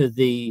drama to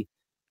the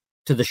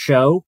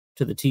show,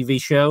 to the TV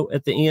show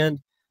at the end.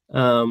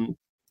 And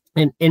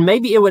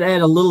maybe it would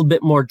add a little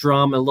bit more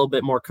drama, a little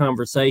bit more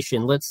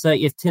conversation. Let's say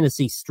if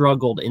Tennessee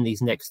struggled in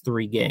these next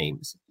 3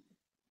 games,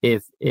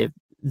 if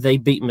they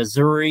beat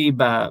Missouri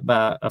by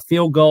a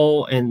field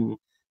goal and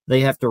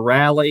they have to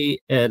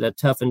rally at a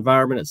tough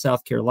environment at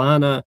South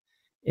Carolina,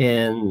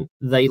 and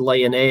they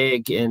lay an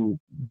egg and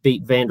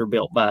beat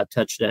Vanderbilt by a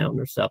touchdown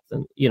or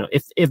something.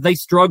 If they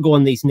struggle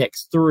in these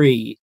next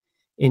three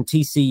and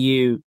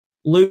TCU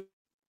lose,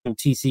 and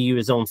TCU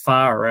is on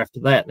fire after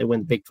that, and they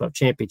win the Big 12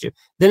 championship,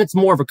 then it's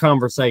more of a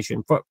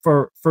conversation.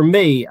 For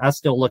me, I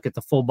still look at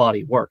the full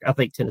body work. I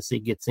think Tennessee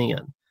gets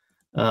in,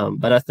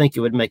 but I think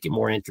it would make it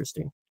more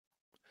interesting.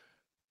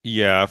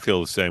 Yeah, I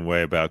feel the same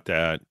way about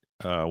that.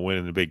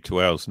 Winning the Big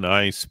 12 is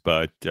nice,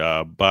 but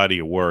body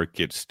of work,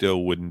 it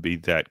still wouldn't be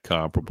that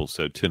comparable.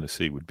 So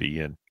Tennessee would be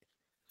in.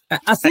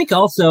 I think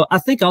also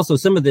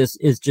some of this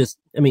is just,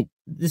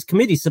 this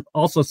committee's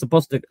also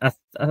supposed to, I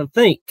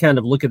think, kind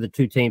of look at the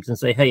two teams and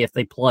say, hey, if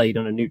they played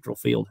on a neutral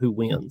field, who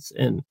wins?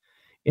 And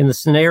in the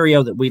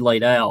scenario that we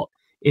laid out,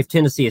 if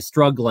Tennessee is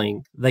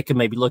struggling, they could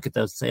maybe look at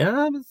those and say,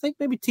 I think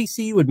maybe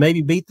TCU would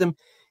maybe beat them.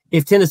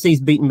 If Tennessee's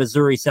beaten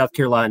Missouri, South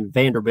Carolina, and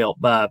Vanderbilt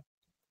by,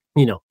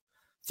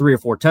 3 or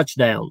 4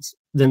 touchdowns,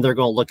 then they're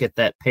going to look at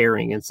that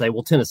pairing and say,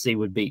 well, Tennessee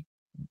would beat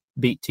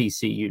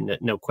TCU,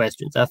 no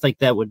questions. I think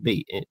that would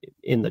be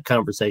in the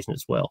conversation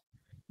as well.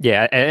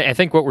 Yeah, I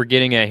think what we're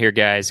getting at here,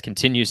 guys,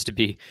 continues to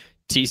be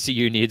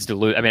TCU needs to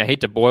lose. I mean, I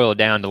hate to boil it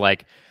down to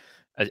like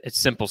a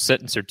simple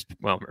sentence or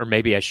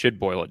maybe I should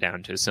boil it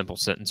down to a simple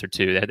sentence or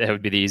two. That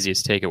would be the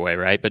easiest takeaway,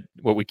 right? But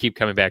what we keep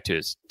coming back to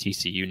is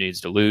TCU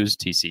needs to lose.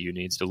 TCU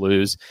needs to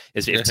lose.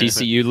 If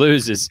TCU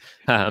loses,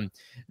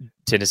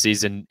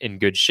 Tennessee's in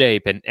good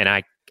shape. And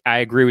I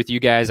agree with you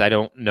guys. I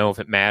don't know if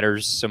it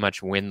matters so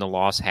much when the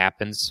loss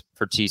happens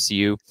for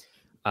TCU.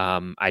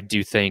 I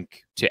do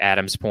think, to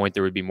Adam's point,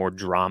 there would be more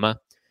drama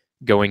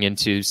going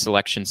into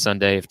Selection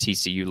Sunday if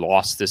TCU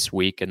lost this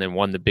week and then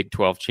won the Big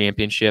 12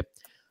 championship.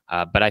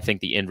 But I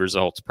think the end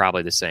result's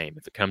probably the same.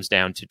 If it comes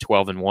down to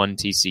 12-1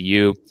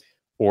 TCU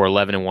or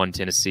 11-1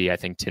 Tennessee, I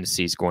think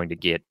Tennessee's going to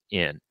get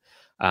in.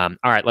 All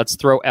right, let's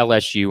throw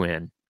LSU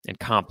in and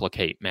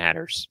complicate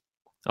matters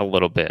a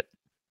little bit.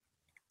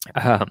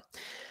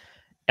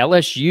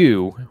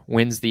 LSU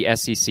wins the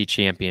SEC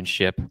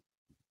championship.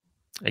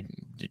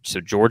 So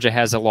Georgia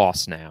has a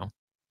loss now.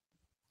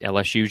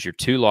 LSU's your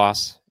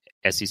 2-loss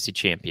SEC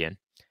champion.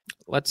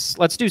 Let's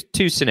do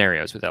 2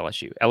 scenarios with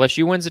LSU.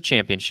 LSU wins the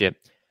championship.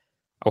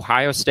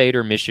 Ohio State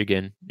or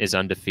Michigan is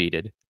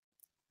undefeated.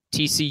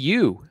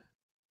 TCU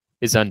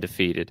is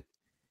undefeated.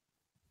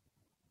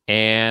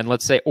 And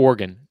let's say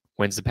Oregon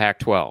wins the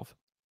Pac-12.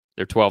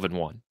 They're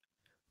 12-1.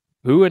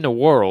 Who in the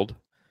world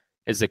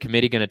is the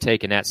committee going to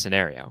take in that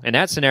scenario? In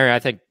that scenario, I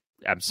think,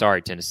 I'm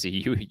sorry,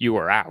 Tennessee, you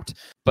are out.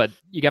 But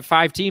you got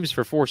 5 teams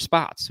for 4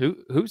 spots.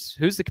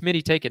 Who's the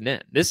committee taking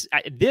in? This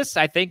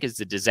I think is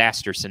the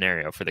disaster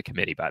scenario for the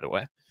committee, by the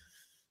way.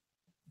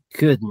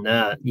 Could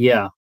not,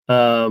 yeah.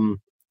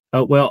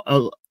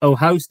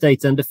 Ohio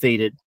State's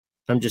undefeated.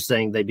 I'm just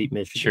saying they beat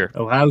Michigan. Sure.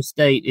 Ohio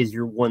State is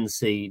your 1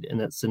 seed in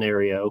that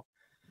scenario.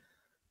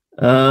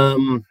 I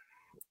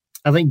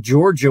think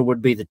Georgia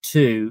would be the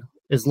 2,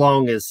 as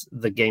long as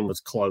the game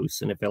was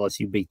close. And if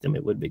LSU beat them,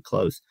 it would be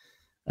close.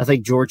 I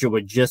think Georgia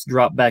would just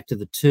drop back to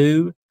the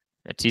 2.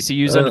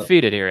 TCU's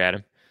undefeated here,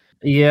 Adam.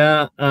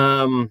 Yeah.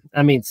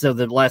 So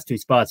the last 2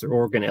 spots are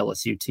Oregon,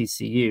 LSU,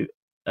 TCU.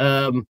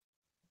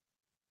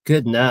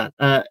 Good night.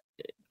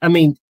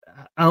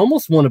 I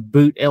almost want to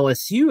boot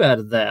LSU out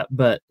of that,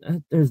 but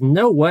there's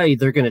no way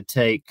they're going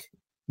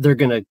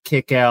to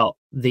kick out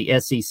the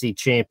SEC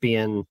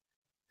champion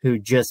who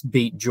just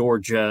beat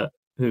Georgia,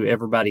 who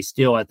everybody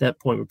still at that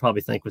point would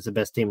probably think was the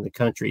best team in the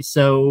country.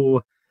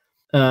 So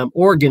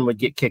Oregon would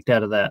get kicked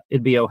out of that.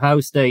 It'd be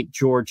Ohio State,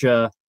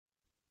 Georgia,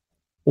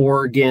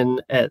 Oregon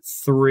at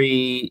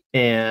 3,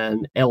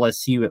 and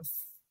LSU at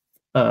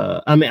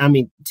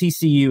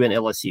TCU and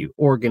LSU.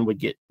 Oregon would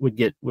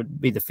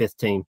be the 5th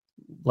team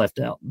left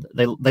out.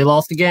 They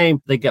lost a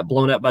game. They got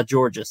blown out by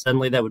Georgia.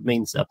 Suddenly that would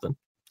mean something.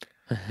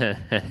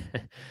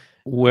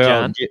 Well,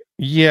 John?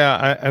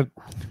 yeah.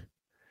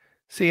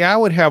 I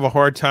would have a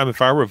hard time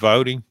if I were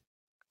voting.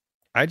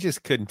 I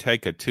just couldn't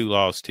take a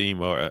 2-loss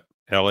team or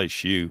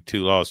LSU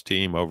 2-loss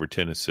team over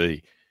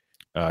Tennessee.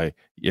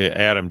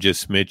 Adam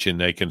just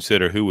mentioned they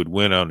consider who would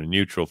win on a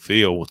neutral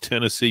field. Well,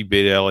 Tennessee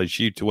beat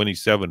LSU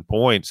 27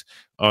 points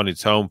on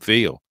its home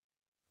field.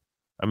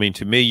 I mean,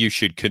 to me, you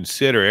should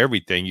consider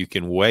everything. You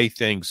can weigh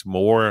things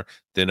more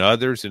than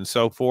others and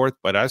so forth,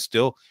 but I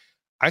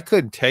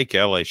couldn't take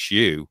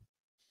LSU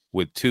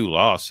with 2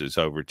 losses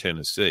over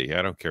Tennessee.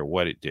 I don't care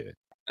what it did.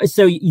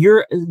 So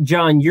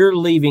John, you're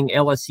leaving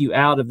LSU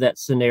out of that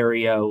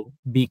scenario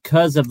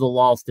because of the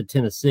loss to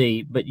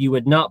Tennessee, but you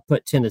would not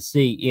put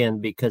Tennessee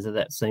in because of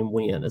that same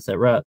win. Is that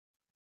right?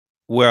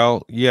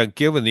 Well, yeah,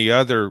 given the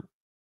other,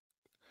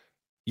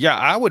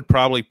 I would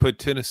probably put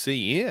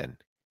Tennessee in.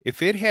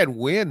 If it had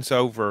wins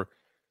over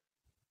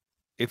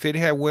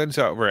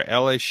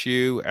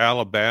LSU,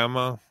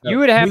 Alabama, you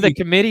would have the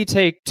committee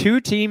take 2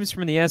 teams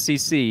from the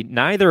SEC,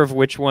 neither of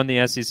which won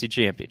the SEC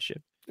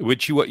championship.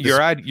 Which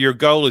your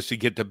goal is to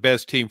get the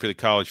best team for the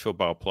college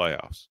football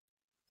playoffs.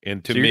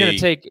 And to so you're going to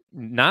take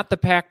not the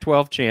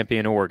Pac-12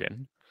 champion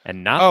Oregon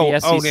and not the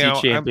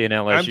SEC champion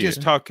LSU.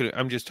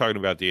 I'm just talking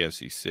about the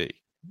SEC.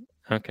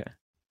 Okay.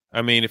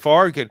 I mean, if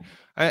Oregon,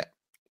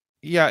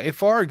 Yeah,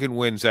 if Oregon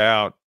wins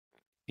out,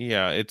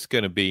 yeah, it's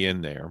going to be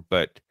in there.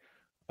 But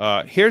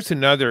here's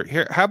another.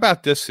 Here, how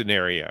about this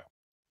scenario?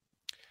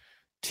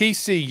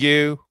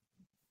 TCU,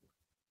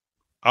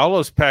 all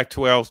those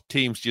Pac-12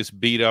 teams just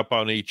beat up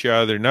on each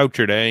other.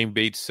 Notre Dame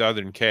beats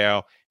Southern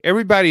Cal.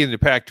 Everybody in the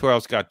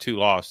Pac-12's got 2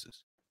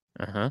 losses.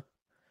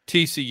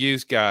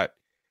 TCU's got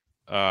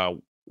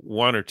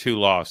 1 or 2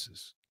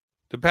 losses.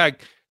 The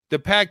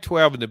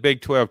Pac-12 and the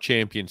Big 12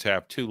 champions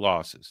have 2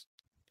 losses.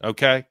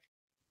 Okay?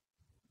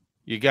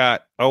 You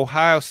got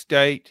Ohio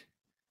State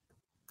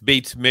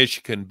beats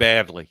Michigan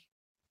badly.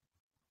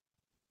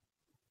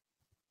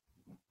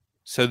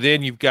 So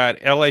then you've got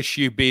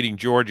LSU beating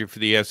Georgia for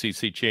the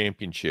SEC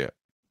championship.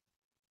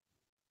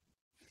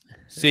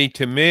 See,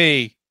 to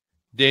me,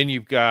 then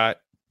you've got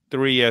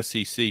 3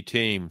 SEC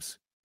teams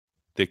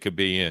that could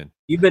be in.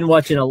 You've been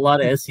watching a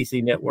lot of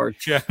SEC Network.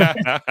 This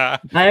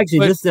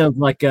sounds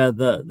like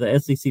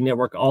the SEC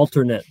Network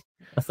alternate.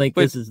 I think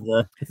this is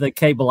the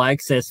cable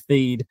access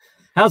feed.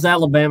 How's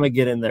Alabama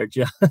get in there,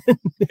 John?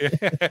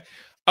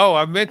 Oh,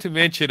 I meant to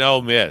mention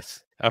Ole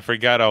Miss. I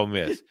forgot Ole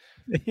Miss.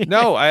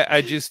 No,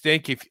 I just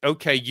think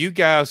you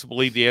guys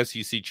believe the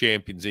SEC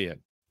champion's in.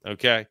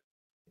 Okay,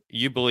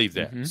 you believe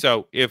that. Mm-hmm.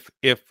 So if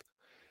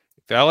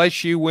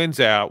LSU wins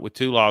out with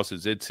 2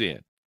 losses, it's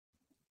in.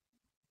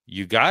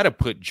 You got to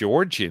put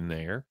Georgia in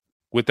there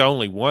with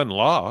only 1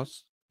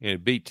 loss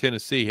and beat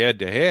Tennessee head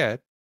to head.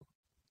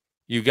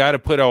 You got to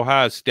put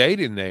Ohio State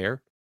in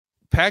there.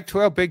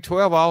 Pac-12, Big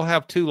 12 all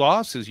have 2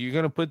 losses. You're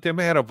going to put them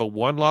ahead of a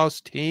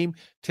 1-loss team,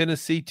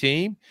 Tennessee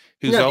team,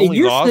 who's only in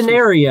your lost. In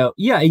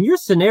your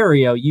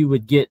scenario,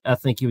 I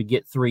think you would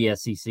get 3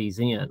 SECs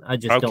in. I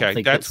just don't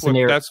think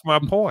that's my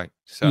point.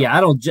 So.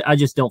 Yeah, I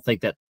just don't think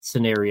that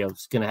scenario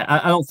is going to.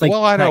 I don't think.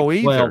 Well, I don't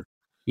either.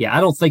 Yeah,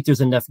 I don't think there's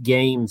enough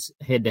games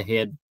head to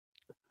head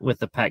with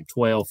the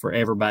Pac-12 for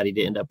everybody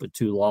to end up with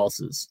 2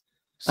 losses.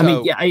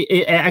 So,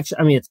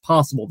 it's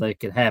possible that it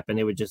could happen.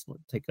 It would just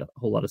take a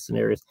whole lot of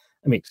scenarios.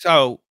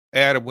 So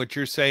Adam, what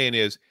you're saying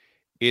is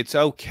it's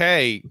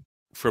okay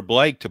for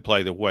Blake to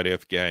play the what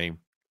if game,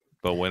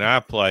 but when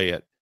I play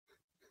it,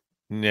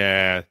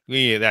 that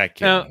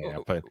can't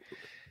happen.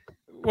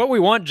 What we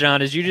want,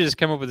 John, is you just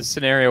come up with a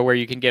scenario where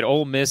you can get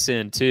Ole Miss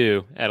in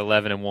too at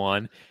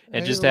 11-1,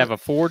 and just have a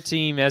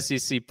 4-team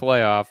SEC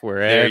playoff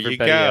where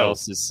everybody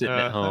else is sitting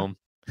at home.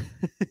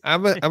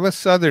 I'm a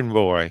Southern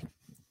boy.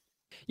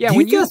 Yeah,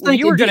 when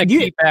you were going to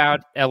keep out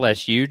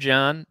LSU,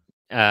 John,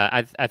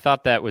 I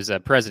thought that was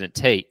President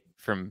Tate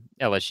from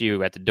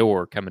LSU at the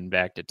door coming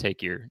back to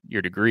take your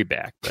degree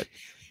back. But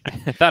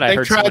I thought I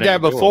heard tried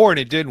that before and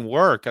it didn't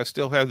work. I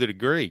still have the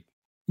degree.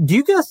 Do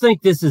you guys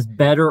think this is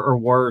better or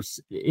worse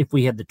if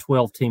we had the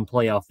 12-team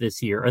playoff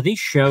this year? Are these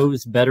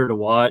shows better to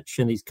watch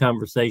and these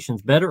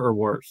conversations better or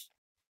worse?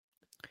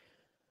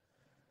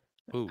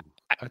 Ooh,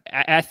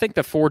 I think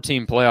the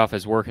 4-team playoff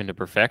is working to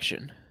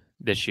perfection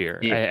this year.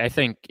 Yeah. I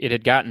think it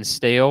had gotten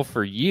stale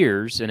for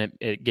years, and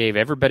it gave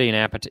everybody an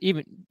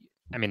appetite.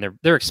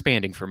 They're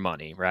expanding for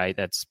money, right?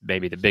 That's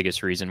maybe the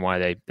biggest reason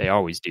why they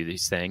always do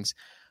these things.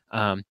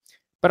 But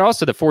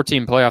also the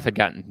 4-team playoff had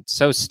gotten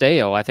so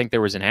stale. I think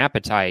there was an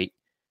appetite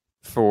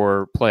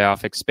for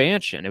playoff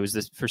expansion. It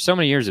was for so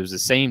many years. It was the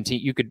same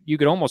team. You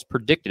could almost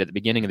predict it at the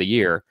beginning of the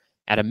year.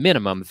 At a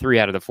minimum, 3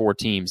 out of the 4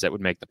 teams that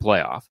would make the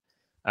playoff,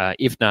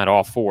 if not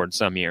all 4 in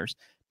some years.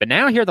 But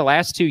now here, the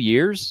last 2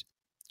 years,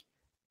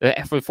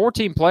 for the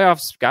 4-team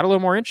playoffs got a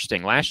little more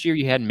interesting. Last year,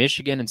 you had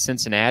Michigan and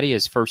Cincinnati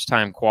as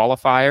first-time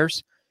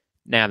qualifiers.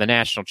 Now, the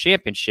national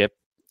championship,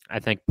 I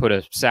think, put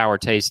a sour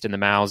taste in the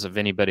mouths of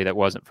anybody that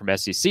wasn't from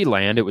SEC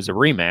land. It was a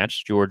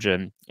rematch, Georgia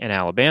and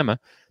Alabama.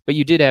 But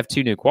you did have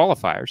 2 new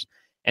qualifiers.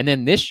 And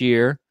then this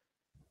year,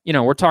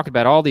 we're talking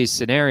about all these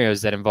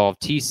scenarios that involve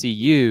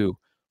TCU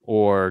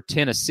or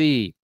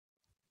Tennessee.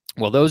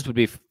 Well, those would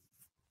be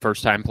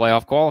first-time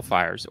playoff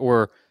qualifiers.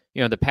 Or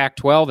the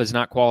Pac-12 has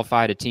not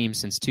qualified a team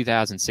since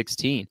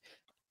 2016.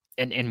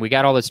 And we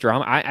got all this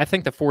drama. I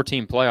think the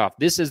 4-team playoff,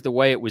 this is the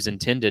way it was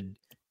intended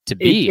to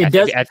be.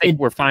 I think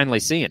we're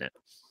finally seeing it.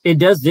 It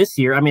does this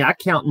year. I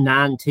count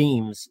 9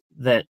 teams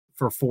that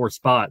for 4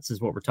 spots is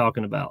what we're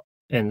talking about.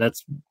 And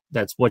that's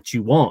what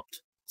you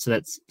want. So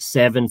that's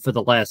 7 for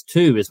the last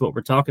 2 is what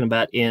we're talking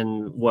about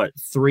in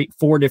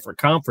 4 different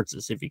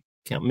conferences, if you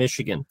count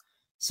Michigan.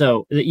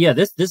 So yeah,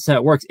 this is how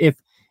it works. If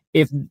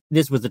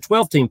this was a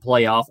 12-team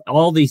playoff,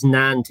 all these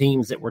 9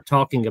 teams that we're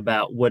talking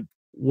about would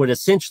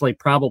essentially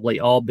probably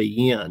all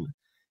be in.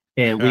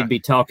 And we'd be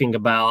talking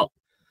about,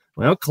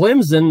 well,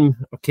 Clemson,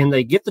 can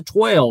they get the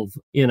 12?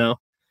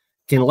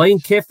 Can Lane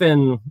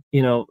Kiffin,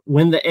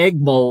 win the Egg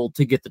Bowl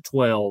to get the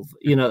 12?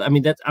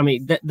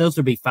 Those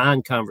would be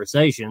fine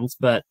conversations,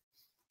 but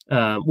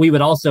we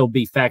would also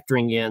be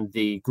factoring in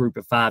the group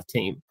of 5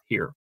 team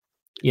here,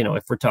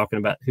 if we're talking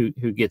about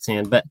who gets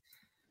in. But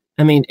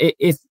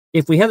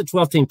if we had the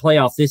 12-team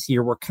playoff this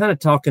year, we're kind of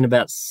talking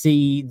about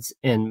seeds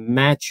and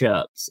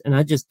matchups, and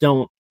I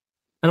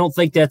don't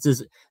think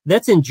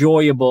that's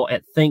enjoyable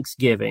at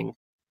Thanksgiving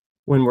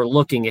when we're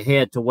looking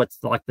ahead to what's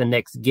like the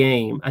next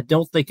game. I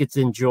don't think it's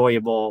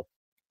enjoyable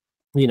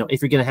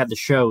if you're going to have the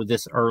show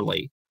this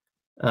early,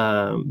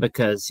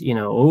 because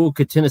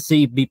could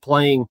Tennessee be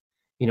playing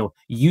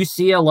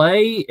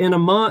UCLA in a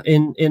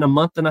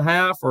month and a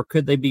half, or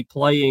could they be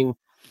playing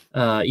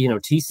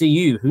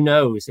TCU? Who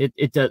knows?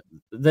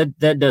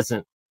 That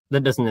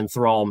doesn't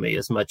enthrall me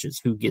as much as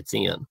who gets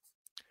in.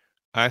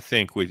 I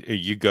think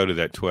you go to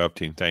that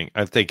 12-team thing,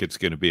 I think it's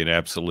going to be an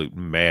absolute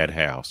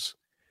madhouse,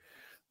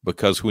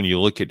 because when you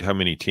look at how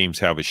many teams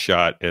have a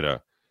shot at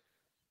a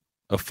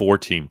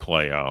 4-team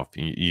playoff,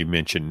 you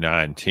mentioned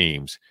 9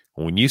 teams.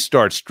 When you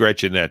start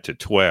stretching that to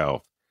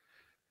 12,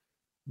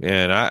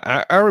 and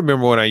I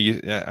remember when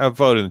I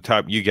voted in the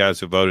top, you guys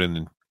have voted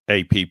in the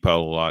AP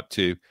poll a lot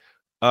too.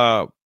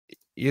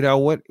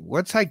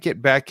 Once I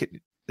get back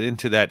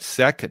into that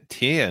second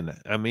 10,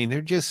 I mean,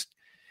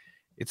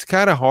 it's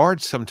kind of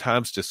hard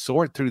sometimes to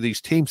sort through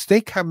these teams.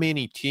 Think how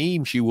many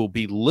teams you will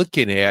be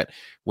looking at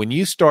when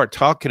you start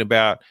talking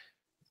about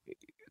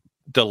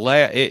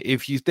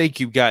if you think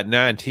you've got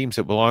 9 teams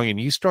that belong, and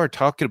you start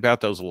talking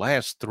about those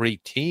last 3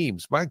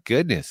 teams. My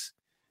goodness,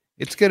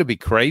 it's going to be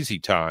crazy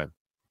time.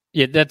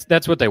 Yeah,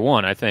 that's what they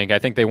want. I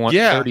think they want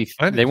 30.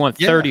 They want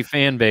 30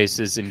 fan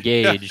bases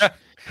engaged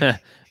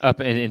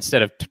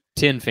instead of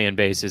 10 fan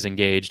bases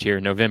engaged here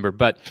in November.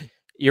 But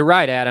you're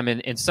right, Adam.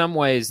 In some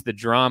ways, the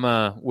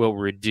drama will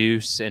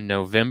reduce in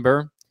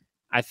November,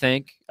 I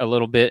think, a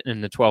little bit in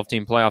the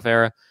 12-team playoff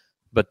era.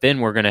 But then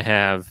we're going to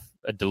have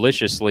a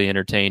deliciously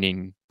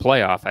entertaining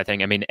playoff, I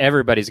think. I mean,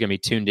 everybody's going to be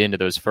tuned into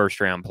those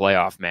first-round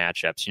playoff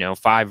matchups,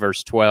 5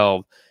 versus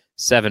 12,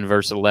 7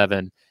 versus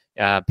 11.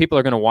 People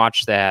are going to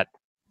watch that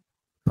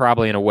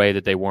probably in a way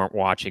that they weren't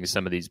watching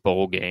some of these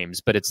bowl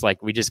games. But it's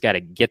like we just got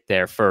to get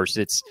there first.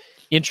 Its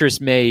interest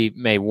may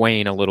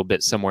wane a little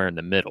bit somewhere in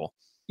the middle.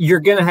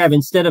 You're going to have,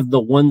 instead of the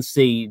 1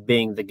 seed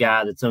being the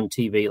guy that's on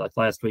TV, like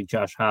last week,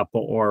 Josh Heupel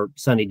or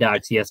Sonny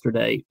Dykes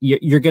yesterday,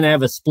 you're going to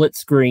have a split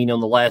screen on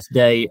the last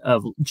day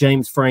of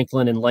James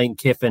Franklin and Lane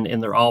Kiffin in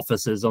their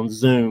offices on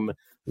Zoom,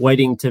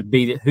 waiting to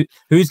be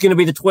who's going to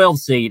be the 12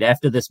 seed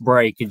after this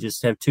break, and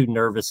just have 2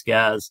 nervous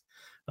guys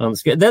on the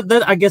screen.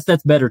 That I guess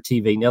that's better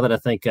TV now that I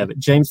think of it.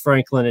 James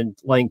Franklin and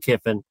Lane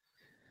Kiffin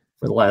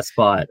for the last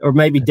spot, or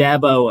maybe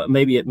Dabo,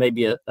 maybe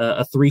a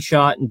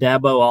 3-shot and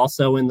Dabo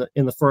also in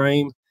the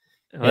frame.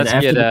 And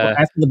after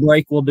the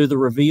break, we'll do the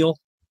reveal.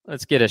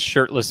 Let's get a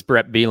shirtless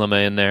Brett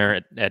Bielema in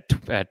there at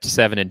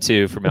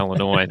 7-2 from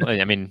Illinois.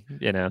 I mean,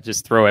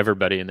 just throw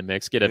everybody in the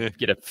mix. Get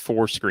a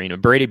 4 screen, a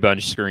Brady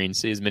Bunch screen.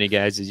 See as many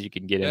guys as you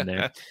can get in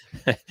there.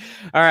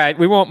 All right,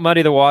 we won't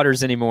muddy the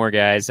waters anymore,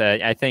 guys.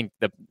 I think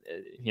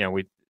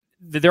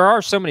there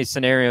are so many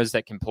scenarios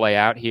that can play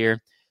out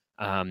here,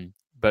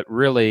 but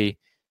really,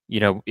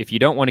 if you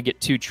don't want to get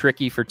too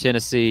tricky for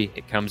Tennessee,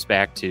 it comes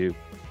back to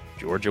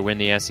Georgia win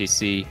the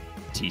SEC.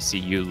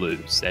 TCU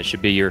lose. That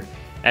should be your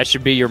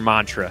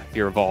mantra if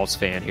you're a Vols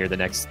fan here in the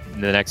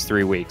next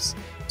 3 weeks.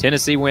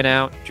 Tennessee win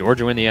out,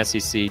 Georgia win the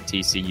SEC,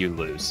 TCU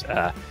lose.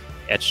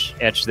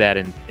 Etch that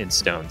in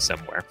stone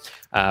somewhere.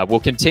 We'll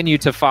continue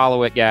to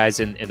follow it, guys,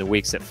 in the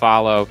weeks that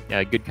follow.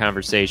 Good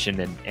conversation,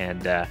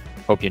 and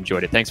hope you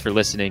enjoyed it. Thanks for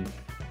listening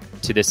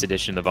to this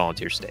edition of the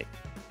Volunteer State.